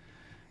people.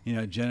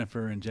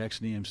 Jennifer and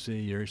Jackson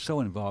EMC, you're so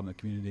involved in the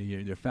community.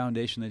 Your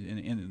foundation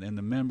and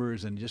the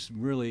members, and just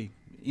really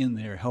in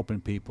there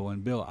helping people.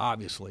 And Bill,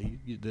 obviously,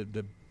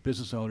 the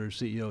business owners,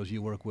 CEOs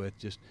you work with,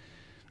 just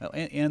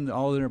and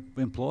all their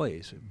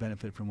employees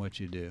benefit from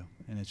what you do.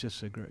 And it's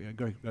just a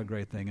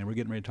great thing. And we're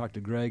getting ready to talk to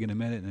Greg in a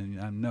minute,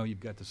 and I know you've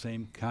got the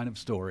same kind of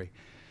story,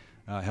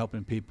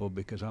 helping people,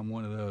 because I'm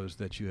one of those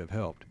that you have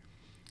helped.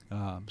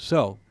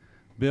 So,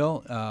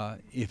 Bill,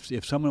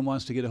 if someone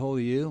wants to get a hold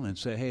of you and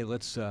say, hey,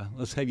 let's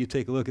have you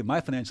take a look at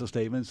my financial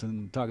statements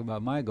and talk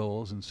about my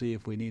goals and see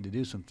if we need to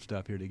do some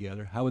stuff here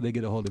together, how would they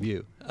get a hold of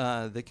you?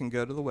 They can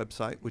go to the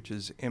website, which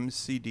is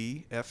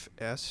mcdfs.com.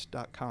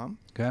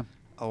 Okay.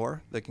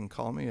 Or they can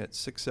call me at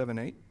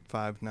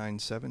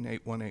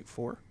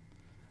 678-597-8184.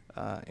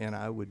 And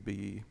I would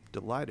be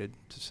delighted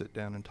to sit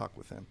down and talk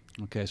with them.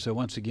 Okay, so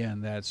once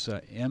again, that's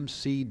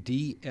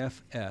mcdfs.com.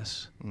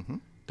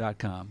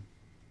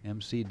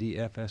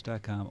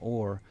 mcdfs.com,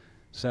 or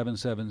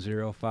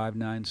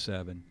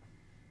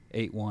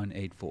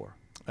 770-597-8184.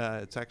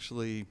 It's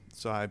actually,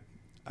 so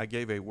I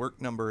gave a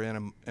work number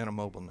and a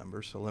mobile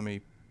number. So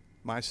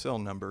my cell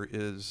number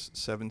is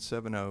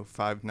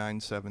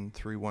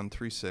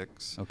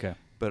 770-597-3136. Okay.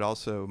 But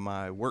also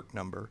my work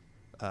number,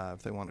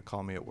 if they want to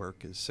call me at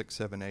work, is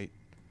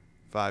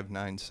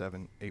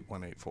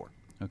 678-597-8184.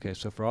 Okay,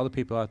 so for all the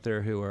people out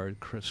there who are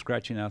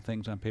scratching out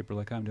things on paper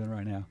like I'm doing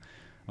right now,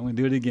 I'm going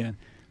to do it again.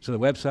 So the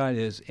website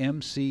is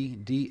mcdfs.com.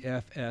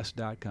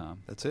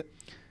 That's it.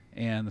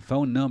 And the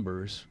phone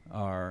numbers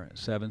are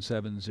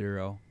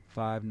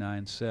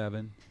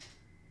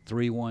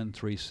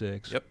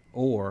 770-597-3136. Yep.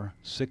 Or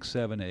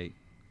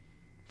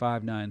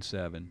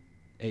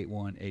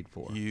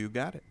 678-597-8184. You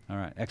got it. All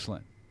right,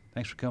 excellent.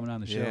 Thanks for coming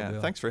on the show, Yeah,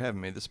 Bill. thanks for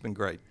having me. This has been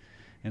great.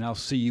 And I'll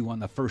see you on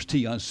the first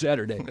tee on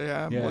Saturday.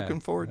 Yeah, I'm looking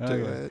forward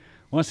to it.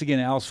 Once again,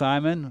 Al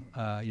Simon,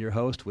 your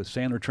host with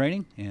Sandler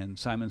Training, and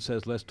Simon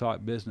Says Let's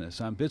Talk Business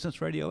on Business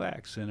Radio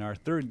X. And our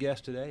third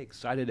guest today,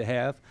 excited to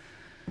have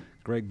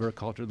Greg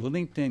Burkhalter, the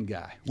LinkedIn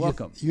guy.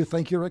 Welcome. You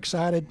think you're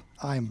excited?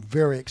 I am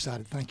very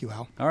excited. Thank you,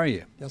 Al. How are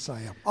you? Yes,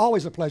 I am.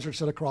 Always a pleasure to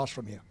sit across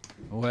from you.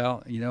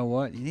 Well, you know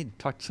what? You need to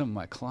talk to some of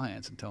my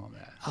clients and tell them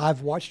that.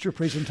 I've watched your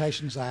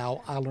presentations,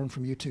 Al. I learned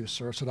from you too,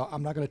 sir. So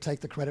I'm not going to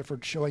take the credit for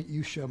showing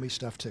you. Show me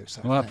stuff too.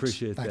 So well, thanks. I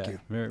appreciate that. Thank you.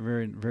 Very,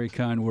 very, very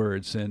kind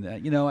words. And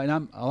and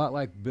I'm a lot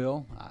like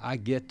Bill. I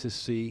get to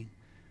see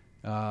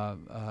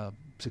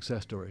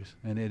success stories,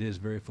 and it is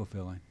very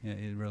fulfilling.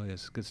 It really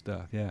is good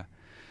stuff. Yeah.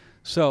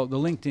 So the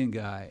LinkedIn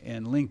guy,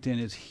 and LinkedIn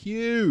is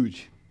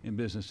huge in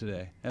business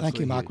today. Thank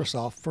you, Absolutely huge.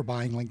 Microsoft, for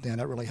buying LinkedIn.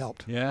 That really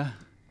helped. Yeah.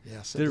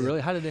 Yes. Did it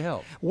really? How did it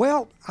help?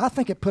 Well, I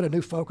think it put a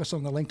new focus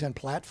on the LinkedIn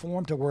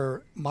platform to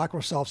where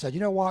Microsoft said, you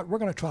know what, we're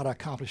going to try to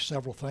accomplish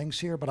several things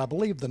here, but I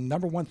believe the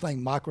number one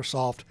thing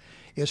Microsoft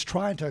is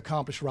trying to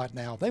accomplish right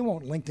now, they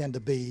want LinkedIn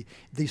to be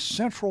the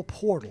central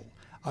portal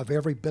of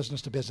every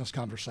business-to-business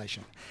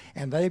conversation.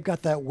 And they've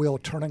got that wheel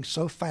turning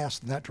so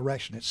fast in that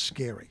direction, it's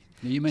scary.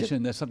 Now, you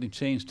mentioned that something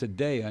changed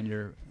today on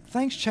your...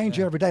 Things change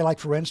every day. Like,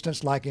 for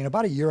instance,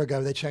 about a year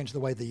ago, they changed the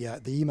way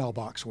the email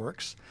box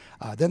works.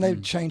 Then they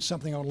changed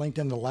something on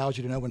LinkedIn that allows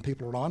you to know when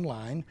people are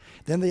online.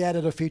 Then they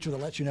added a feature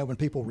that lets you know when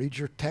people read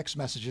your text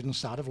messages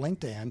inside of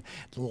LinkedIn.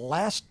 The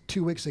last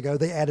 2 weeks ago,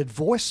 they added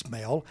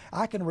voicemail.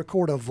 I can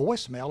record a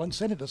voicemail and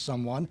send it to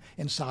someone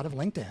inside of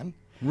LinkedIn.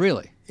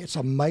 Really? It's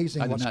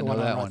amazing what's going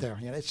on right there.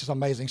 It's just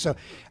amazing. So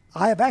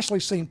I have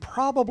actually seen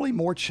probably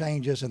more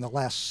changes in the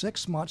last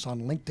 6 months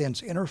on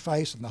LinkedIn's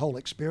interface and the whole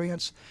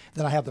experience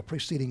than I have the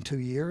preceding 2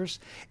 years.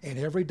 And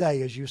every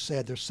day, as you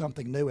said, there's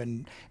something new.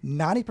 And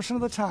 90%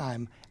 of the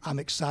time, I'm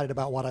excited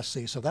about what I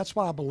see. So that's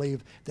why I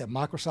believe that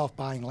Microsoft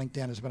buying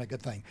LinkedIn has been a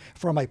good thing.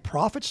 From a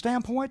profit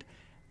standpoint,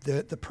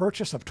 the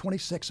purchase of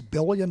 $26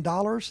 billion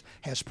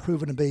has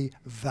proven to be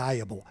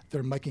valuable.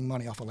 They're making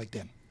money off of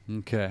LinkedIn.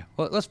 Okay.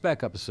 Well, let's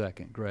back up a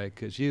second, Greg,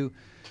 because you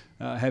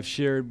have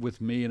shared with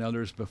me and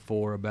others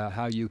before about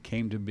how you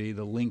came to be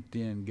the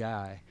LinkedIn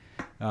guy.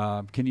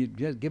 Can you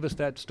give us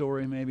that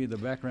story, maybe the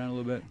background a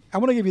little bit? I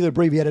want to give you the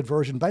abbreviated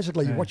version.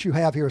 Basically, what you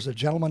have here is a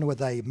gentleman with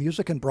a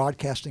music and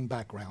broadcasting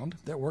background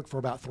that worked for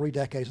about 3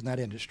 decades in that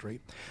industry,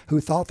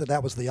 who thought that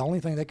that was the only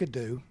thing they could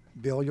do.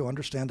 Bill, you'll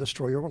understand the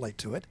story, you'll relate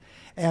to it.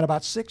 And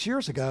about 6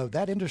 years ago,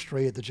 that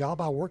industry, the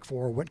job I worked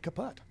for, went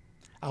kaput.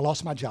 I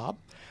lost my job.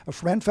 A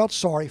friend felt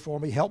sorry for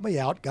me, helped me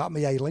out, got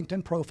me a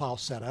LinkedIn profile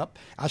set up.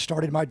 I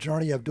started my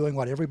journey of doing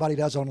what everybody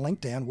does on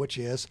LinkedIn, which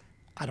is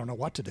I don't know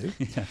what to do.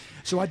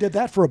 So I did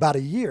that for about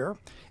a year.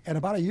 And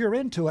about a year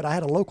into it, I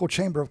had a local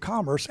chamber of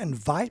commerce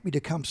invite me to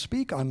come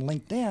speak on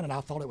LinkedIn. And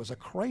I thought it was a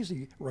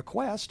crazy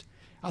request.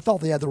 I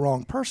thought they had the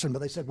wrong person, but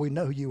they said, we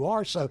know who you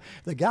are. So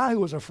the guy who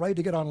was afraid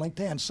to get on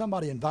LinkedIn,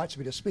 somebody invites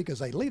me to speak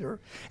as a leader.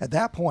 At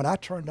that point, I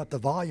turned up the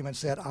volume and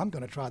said, I'm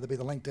going to try to be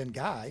the LinkedIn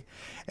guy.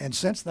 And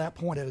since that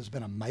point, it has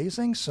been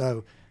amazing.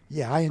 So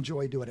yeah, I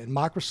enjoy doing it. And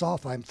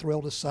Microsoft, I'm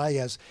thrilled to say,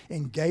 has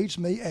engaged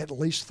me at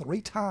least 3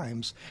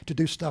 times to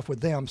do stuff with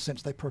them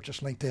since they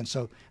purchased LinkedIn.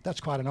 So that's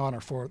quite an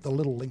honor for the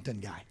little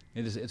LinkedIn guy.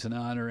 It's an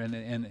honor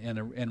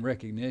and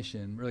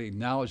recognition, really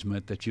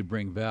acknowledgement that you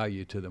bring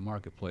value to the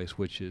marketplace,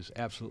 which is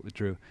absolutely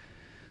true.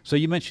 So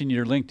you mentioned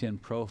your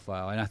LinkedIn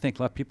profile, and I think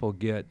a lot of people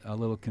get a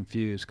little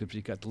confused because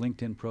you got the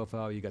LinkedIn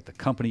profile, you got the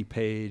company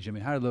page. I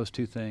mean, how are those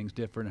two things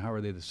different, and how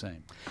are they the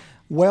same?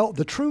 Well,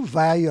 the true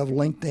value of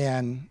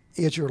LinkedIn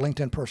is your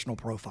LinkedIn personal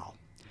profile.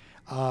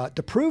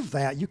 To prove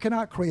that, you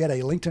cannot create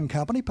a LinkedIn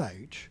company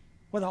page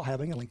without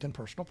having a LinkedIn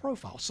personal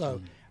profile.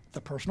 So the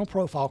personal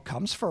profile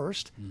comes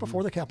first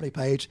before the company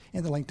page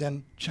in the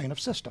LinkedIn chain of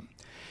system.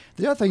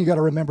 The other thing you got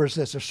to remember is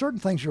this: there's certain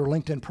things your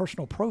LinkedIn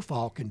personal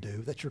profile can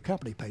do that your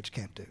company page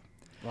can't do.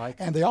 Right.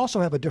 And they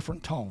also have a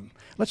different tone.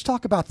 Let's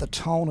talk about the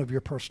tone of your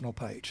personal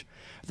page.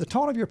 The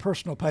tone of your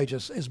personal page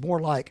is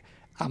more like,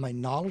 I'm a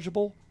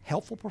knowledgeable,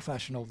 helpful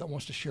professional that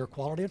wants to share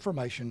quality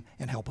information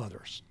and help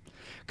others.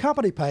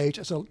 Company page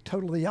is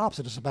totally the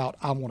opposite. It's about,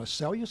 I want to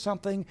sell you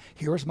something.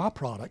 Here's my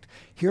product.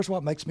 Here's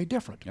what makes me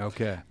different.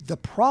 Okay. The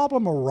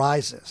problem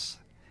arises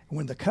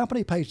when the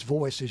company page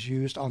voice is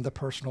used on the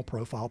personal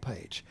profile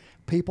page.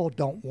 People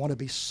don't want to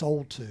be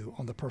sold to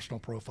on the personal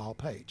profile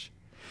page.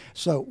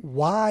 So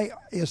why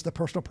is the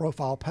personal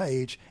profile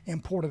page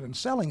important in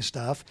selling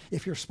stuff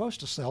if you're supposed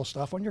to sell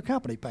stuff on your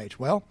company page?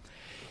 Well,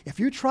 if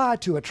you try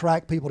to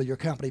attract people to your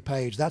company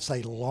page, that's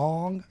a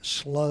long,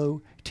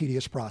 slow,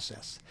 tedious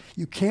process.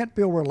 You can't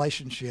build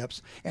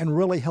relationships and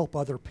really help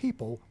other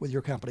people with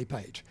your company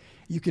page.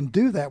 You can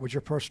do that with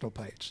your personal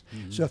page.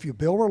 So if you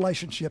build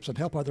relationships and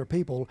help other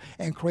people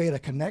and create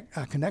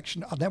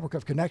a network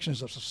of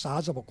connections of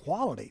sizable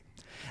quality,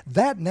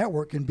 that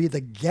network can be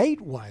the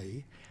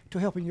gateway to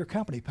helping your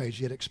company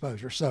page get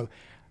exposure. So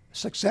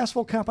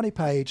successful company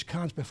page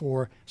comes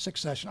before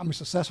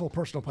successful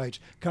personal page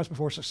comes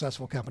before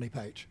successful company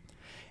page.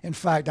 In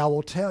fact, I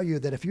will tell you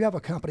that if you have a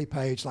company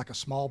page, like a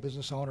small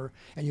business owner,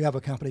 and you have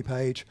a company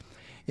page,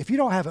 if you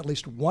don't have at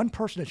least one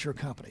person at your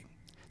company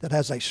that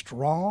has a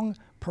strong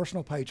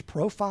personal page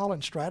profile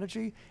and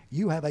strategy,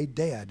 you have a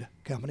dead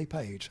company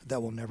page that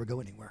will never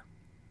go anywhere.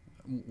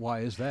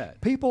 Why is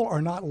that? People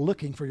are not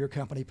looking for your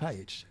company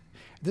page.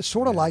 It's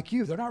sort of like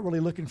you. They're not really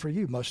looking for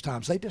you most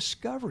times. They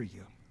discover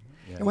you.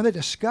 Yeah. And when they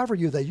discover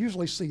you, they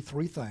usually see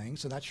 3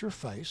 things, and that's your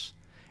face,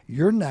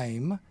 your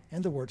name,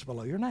 and the words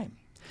below your name.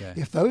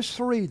 Okay. If those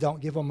 3 don't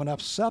give them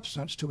enough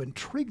substance to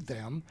intrigue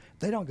them,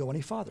 they don't go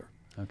any further.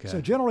 Okay. So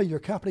generally, your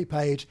company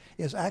page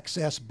is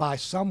accessed by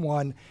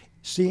someone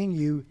seeing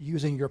you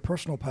using your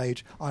personal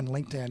page on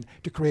LinkedIn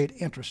to create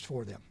interest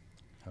for them.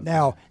 Okay.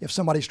 Now, if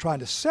somebody's trying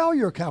to sell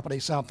your company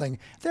something,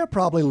 they're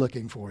probably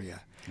looking for you.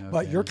 Okay.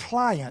 But your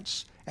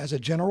clients, as a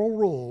general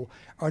rule,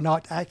 are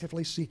not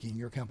actively seeking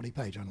your company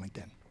page on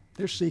LinkedIn.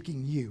 They're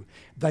seeking you.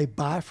 They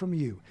buy from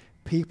you.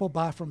 People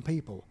buy from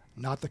people,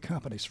 not the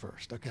companies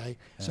first, okay?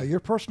 Yeah. So your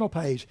personal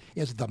page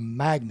is the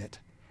magnet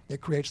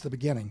that creates the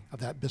beginning of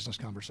that business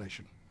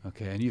conversation.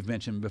 Okay, and you've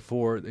mentioned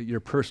before that your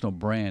personal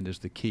brand is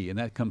the key, and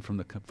that comes from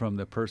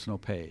the personal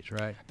page,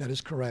 right? That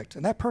is correct.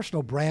 And that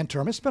personal brand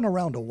term, it's been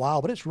around a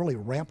while, but it's really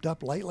ramped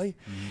up lately.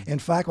 In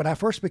fact, when I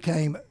first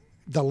became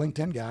the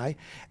LinkedIn guy,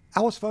 I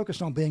was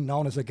focused on being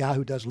known as a guy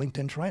who does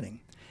LinkedIn training.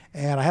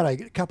 And I had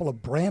a couple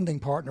of branding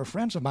partner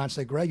friends of mine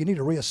say, Greg, you need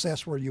to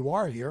reassess where you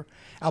are here.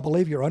 I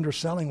believe you're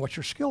underselling what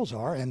your skills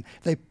are. And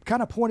they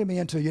kind of pointed me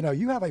into,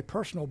 you have a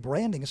personal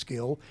branding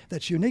skill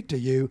that's unique to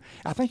you.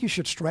 I think you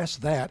should stress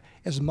that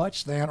as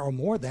much than or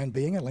more than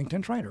being a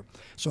LinkedIn trainer.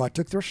 So I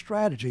took their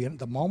strategy, and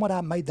the moment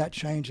I made that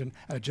change and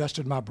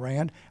adjusted my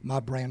brand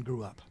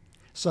grew up.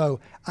 So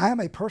I am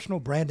a personal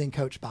branding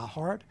coach by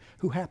heart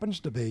who happens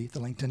to be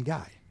the LinkedIn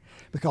guy.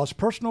 Because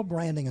personal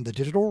branding in the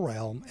digital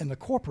realm and the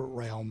corporate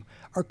realm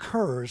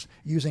occurs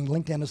using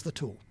LinkedIn as the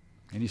tool.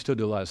 And you still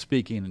do a lot of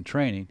speaking and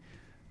training,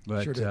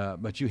 but Sure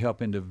but you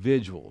help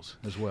individuals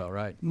as well,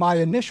 right? My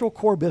initial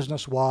core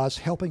business was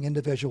helping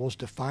individuals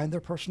define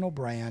their personal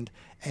brand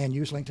and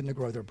use LinkedIn to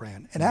grow their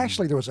brand. And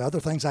actually, there was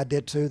other things I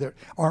did too that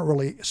aren't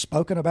really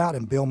spoken about,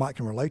 and Bill might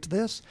can relate to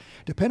this.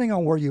 Depending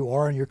on where you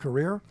are in your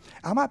career,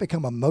 I might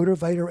become a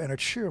motivator and a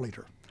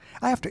cheerleader.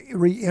 I have to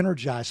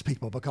re-energize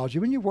people because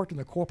when you've worked in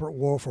the corporate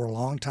world for a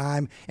long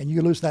time and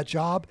you lose that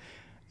job,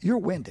 you're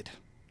winded.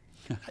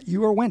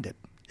 You are winded.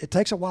 It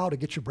takes a while to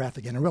get your breath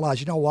again and realize,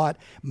 you know what?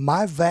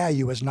 My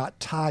value is not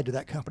tied to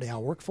that company I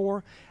work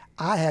for.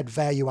 I had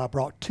value I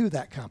brought to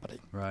that company.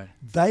 Right.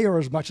 They are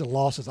as much a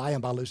loss as I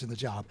am by losing the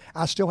job.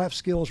 I still have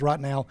skills right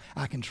now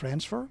I can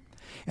transfer.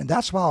 And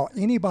that's why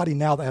anybody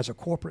now that has a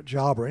corporate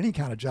job or any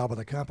kind of job with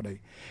a company,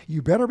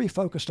 you better be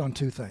focused on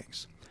 2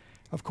 things.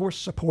 Of course,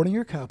 supporting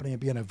your company and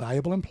being a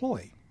valuable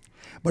employee.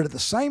 But at the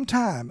same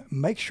time,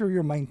 make sure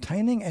you're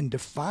maintaining and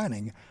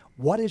defining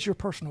what is your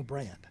personal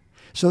brand,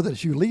 so that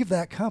as you leave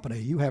that company,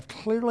 you have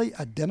clearly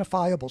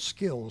identifiable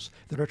skills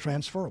that are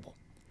transferable.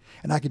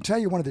 And I can tell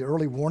you one of the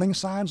early warning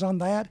signs on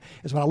that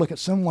is when I look at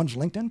someone's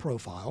LinkedIn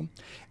profile,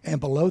 and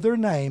below their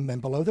name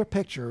and below their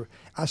picture,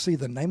 I see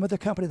the name of the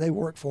company they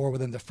work for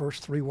within the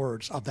first 3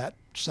 words of that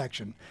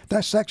section.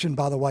 That section,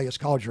 by the way, is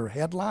called your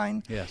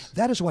headline. Yes.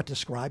 That is what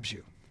describes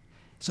you.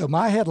 So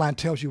my headline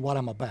tells you what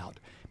I'm about.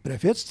 But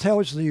if it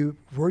tells you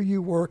where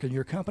you work and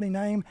your company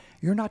name,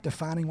 you're not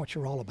defining what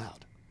you're all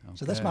about. Okay.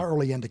 So that's my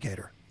early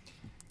indicator.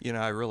 You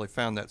know, I really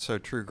found that so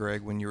true,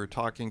 Greg, when you were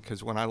talking,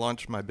 because when I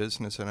launched my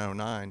business in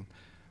 2009,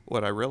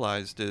 what I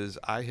realized is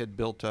I had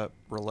built up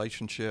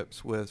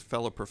relationships with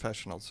fellow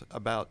professionals.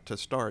 About to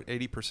start,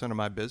 80% of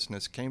my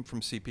business came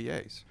from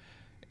CPAs.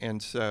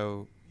 And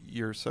so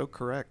you're so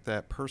correct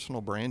that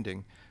personal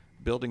branding,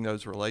 building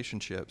those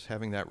relationships,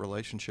 having that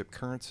relationship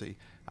currency,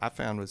 I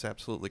found was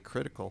absolutely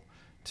critical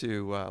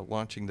to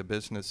launching the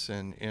business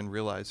and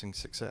realizing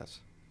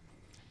success.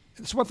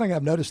 It's one thing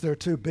I've noticed there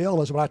too,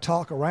 Bill, is when I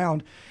talk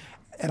around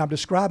and I'm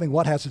describing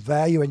what has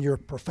value in your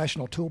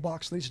professional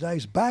toolbox these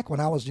days. Back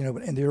when I was,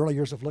 in the early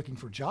years of looking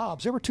for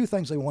jobs, there were 2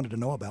 things they wanted to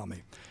know about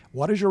me.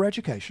 What is your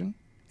education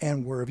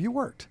and where have you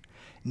worked?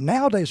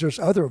 Nowadays, there's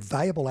other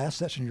valuable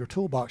assets in your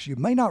toolbox you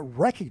may not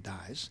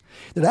recognize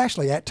that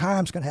actually at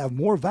times can have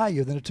more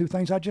value than the 2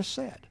 things I just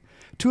said.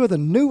 2 of the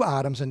new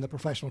items in the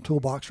professional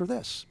toolbox are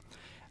this: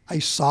 a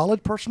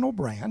solid personal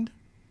brand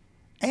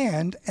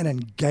and an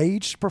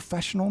engaged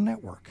professional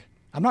network.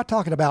 I'm not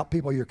talking about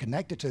people you're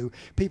connected to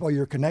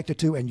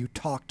and you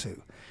talk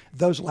to.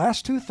 Those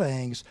last 2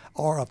 things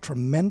are of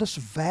tremendous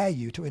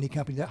value to any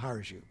company that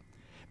hires you,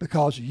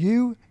 because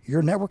your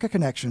network of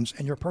connections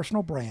and your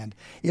personal brand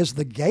is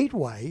the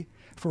gateway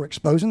for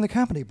exposing the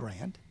company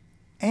brand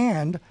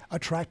and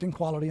attracting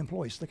quality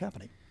employees to the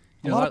company.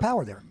 A lot of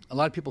power there. A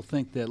lot of people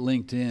think that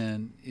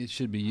LinkedIn, it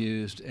should be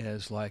used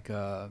as like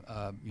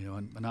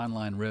an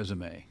online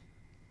resume.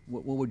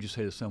 What would you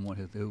say to someone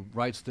who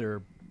writes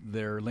their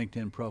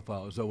LinkedIn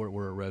profile as though it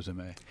were a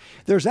resume?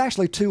 There's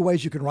actually 2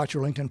 ways you can write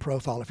your LinkedIn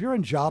profile. If you're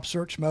in job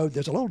search mode,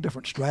 there's a little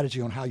different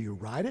strategy on how you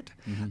write it.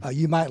 Mm-hmm.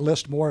 You might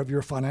list more of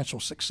your financial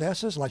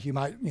successes, like you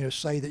might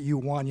say that you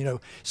won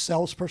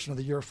salesperson of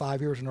the year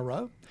 5 years in a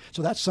row.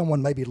 So that's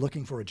someone maybe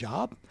looking for a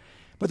job.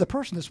 But the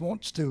person that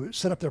wants to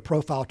set up their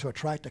profile to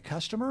attract a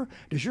customer,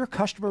 does your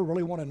customer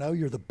really want to know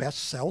you're the best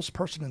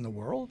salesperson in the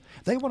world?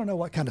 They want to know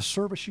what kind of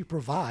service you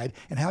provide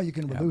and how you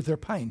can remove their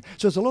pain.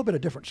 So there's a little bit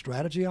of different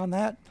strategy on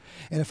that.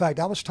 And in fact,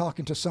 I was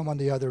talking to someone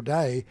the other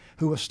day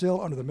who was still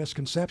under the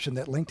misconception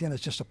that LinkedIn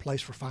is just a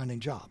place for finding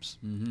jobs.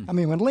 Mm-hmm. I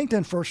mean, when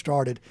LinkedIn first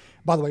started,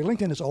 by the way,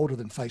 LinkedIn is older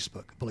than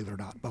Facebook, believe it or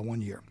not, by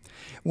 1 year.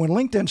 When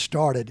LinkedIn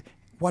started,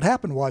 what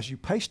happened was you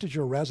pasted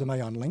your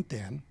resume on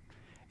LinkedIn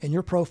in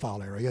your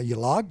profile area, you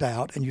logged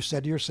out, and you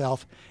said to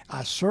yourself,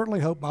 I certainly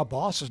hope my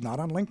boss is not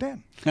on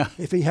LinkedIn.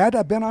 If he had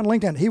been on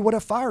LinkedIn, he would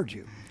have fired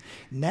you.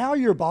 Now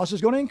your boss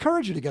is going to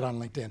encourage you to get on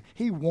LinkedIn.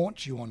 He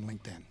wants you on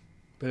LinkedIn.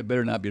 But it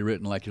better not be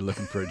written like you're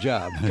looking for a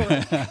job.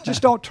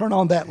 Just don't turn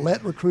on that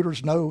let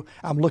recruiters know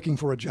I'm looking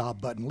for a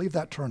job button. Leave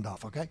that turned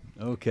off, okay?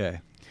 Okay.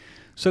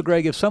 So,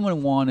 Greg, if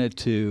someone wanted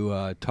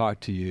to talk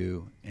to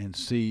you and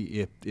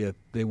see if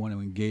they want to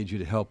engage you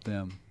to help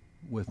them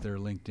with their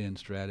LinkedIn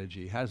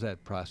strategy, how does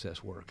that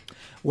process work?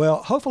 Well,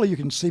 hopefully you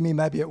can see me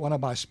maybe at one of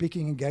my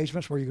speaking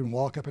engagements where you can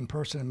walk up in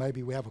person and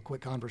maybe we have a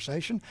quick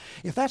conversation.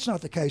 If that's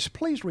not the case,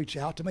 please reach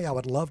out to me. I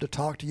would love to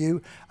talk to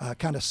you,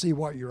 kind of see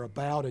what you're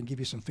about and give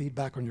you some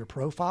feedback on your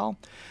profile.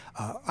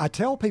 I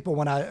tell people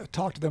when I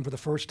talk to them for the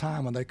first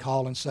time, when they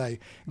call and say,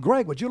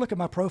 Greg, would you look at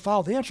my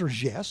profile? The answer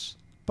is yes,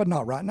 but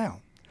not right now.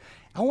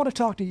 I want to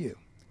talk to you.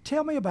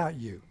 Tell me about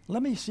you.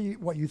 Let me see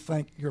what you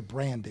think your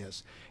brand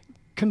is.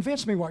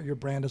 Convince me what your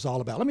brand is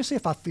all about. Let me see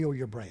if I feel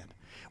your brand.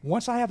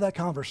 Once I have that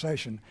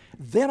conversation,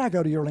 then I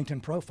go to your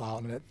LinkedIn profile,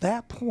 and at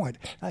that point,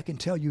 I can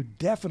tell you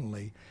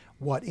definitely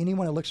what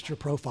anyone who looks at your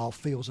profile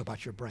feels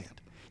about your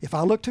brand. If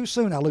I look too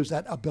soon, I lose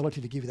that ability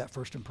to give you that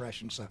first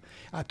impression. So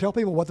I tell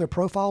people what their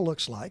profile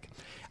looks like.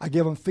 I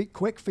give them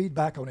quick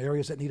feedback on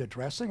areas that need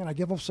addressing, and I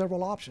give them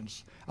several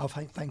options of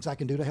things I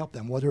can do to help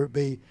them, whether it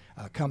be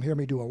come hear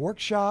me do a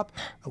workshop,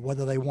 or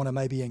whether they want to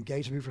maybe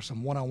engage me for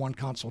some one-on-one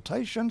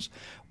consultations.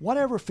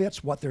 Whatever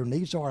fits what their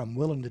needs are, I'm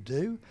willing to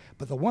do.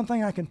 But the one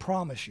thing I can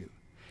promise you,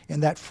 in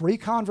that free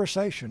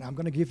conversation, I'm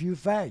going to give you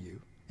value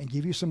and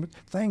give you some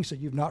things that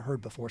you've not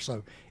heard before.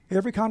 So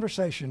every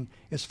conversation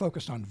is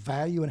focused on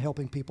value and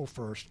helping people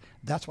first.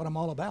 That's what I'm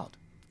all about,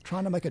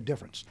 trying to make a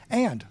difference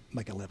and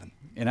make a living.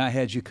 And I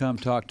had you come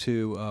talk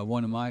to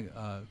one of my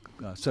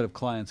set of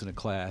clients in a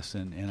class,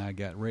 and I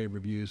got rave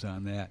reviews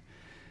on that.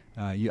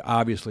 You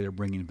obviously are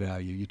bringing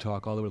value. You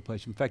talk all over the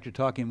place. In fact, you're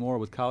talking more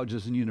with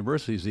colleges and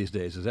universities these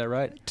days. Is that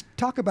right?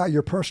 Talk about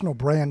your personal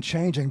brand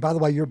changing. By the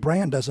way, your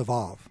brand does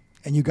evolve,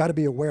 and you got to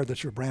be aware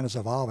that your brand is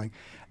evolving.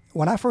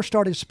 When I first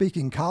started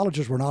speaking,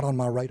 colleges were not on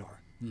my radar.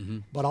 Mm-hmm.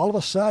 But all of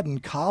a sudden,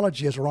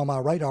 colleges are on my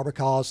radar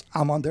because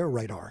I'm on their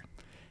radar.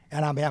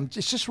 And I'm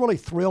just really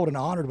thrilled and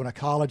honored when a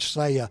college,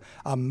 say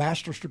a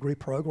master's degree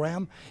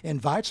program,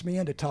 invites me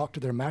in to talk to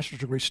their master's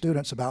degree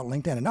students about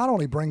LinkedIn. And not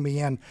only bring me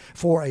in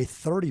for a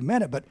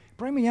 30-minute, but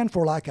bring me in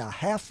for like a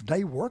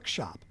half-day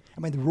workshop.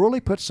 I mean, really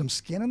put some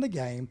skin in the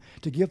game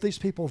to give these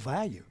people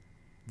value.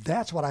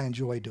 That's what I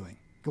enjoy doing,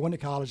 going to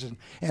colleges.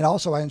 And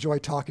also I enjoy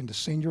talking to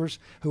seniors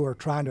who are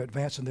trying to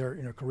advance in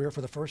their career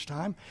for the first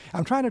time.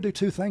 I'm trying to do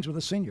two things with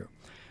a senior.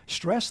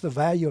 Stress the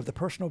value of the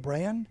personal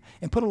brand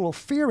and put a little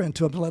fear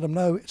into them to let them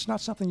know it's not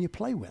something you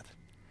play with.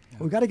 Yeah.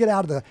 We've got to get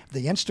out of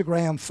the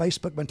Instagram,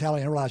 Facebook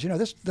mentality and realize,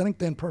 this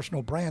LinkedIn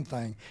personal brand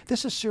thing,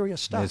 this is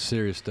serious stuff. It's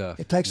serious stuff.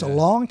 It takes a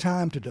long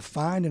time to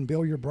define and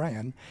build your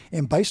brand.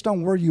 And based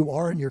on where you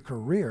are in your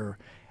career,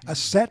 a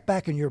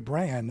setback in your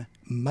brand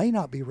may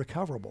not be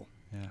recoverable.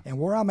 Yeah. And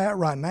where I'm at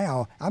right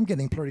now, I'm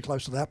getting pretty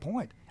close to that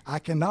point. I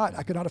could not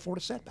afford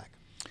a setback.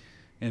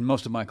 And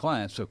most of my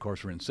clients, of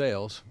course, are in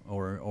sales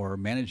or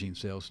managing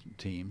sales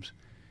teams,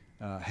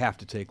 have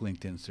to take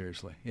LinkedIn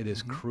seriously. It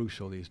is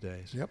crucial these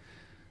days. Yep.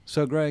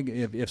 So, Greg,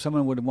 if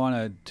someone would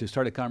want to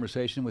start a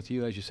conversation with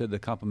you, as you said, the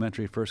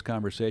complimentary first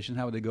conversation,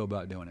 how would they go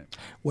about doing it?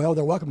 Well,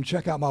 they're welcome to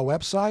check out my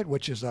website,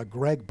 which is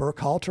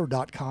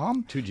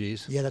gregburkhalter.com. 2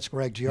 G's. Yeah, that's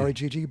Greg,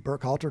 G-R-E-G-G,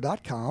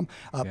 burkhalter.com.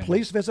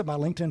 Please visit my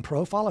LinkedIn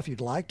profile if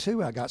you'd like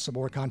to. I got some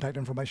more contact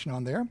information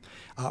on there.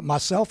 My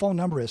cell phone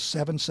number is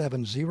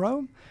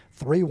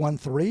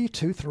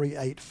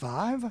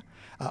 770-313-2385.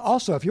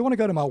 Also, if you want to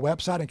go to my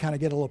website and kind of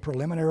get a little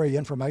preliminary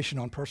information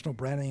on personal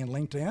branding and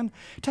LinkedIn,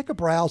 take a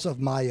browse of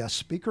my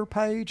speaker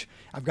page.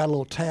 I've got a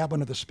little tab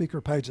under the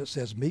speaker page that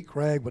says Meet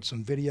Greg with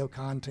some video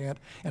content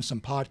and some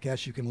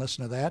podcasts. You can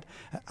listen to that.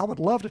 I would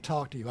love to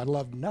talk to you. I'd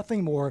love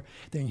nothing more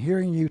than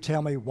hearing you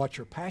tell me what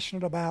you're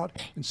passionate about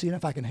and seeing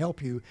if I can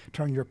help you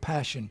turn your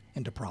passion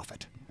into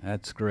profit.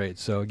 That's great.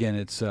 So, again,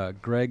 it's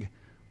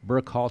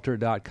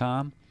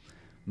gregburkhalter.com,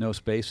 no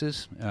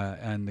spaces,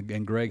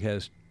 and Greg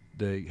has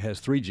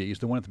 3 G's,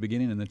 the one at the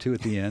beginning and the 2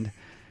 at the end,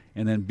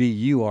 and then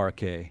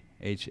burkhalter.com.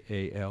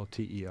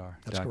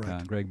 That's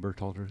correct.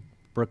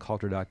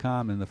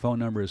 gregburkhalter.com, and the phone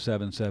number is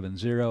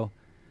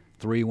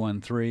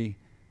 770-313-2385.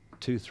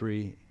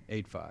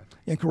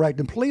 Incorrect.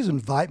 And please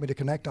invite me to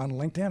connect on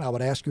LinkedIn. I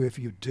would ask you, if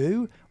you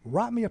do,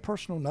 write me a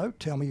personal note,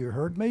 tell me you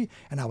heard me,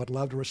 and I would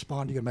love to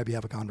respond to you and maybe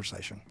have a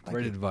conversation.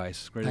 Great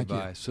advice. Great Thank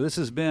advice. you. So this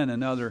has been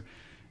another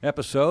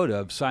episode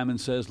of Simon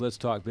Says Let's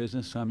Talk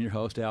Business. I'm your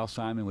host, Al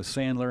Simon, with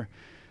Sandler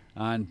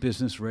on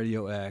Business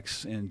Radio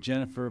X. And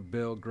Jennifer,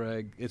 Bill,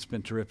 Greg, it's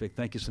been terrific.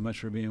 Thank you so much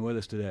for being with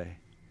us today.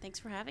 Thanks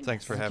for having us.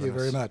 Thanks for having us. Thank you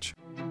very much.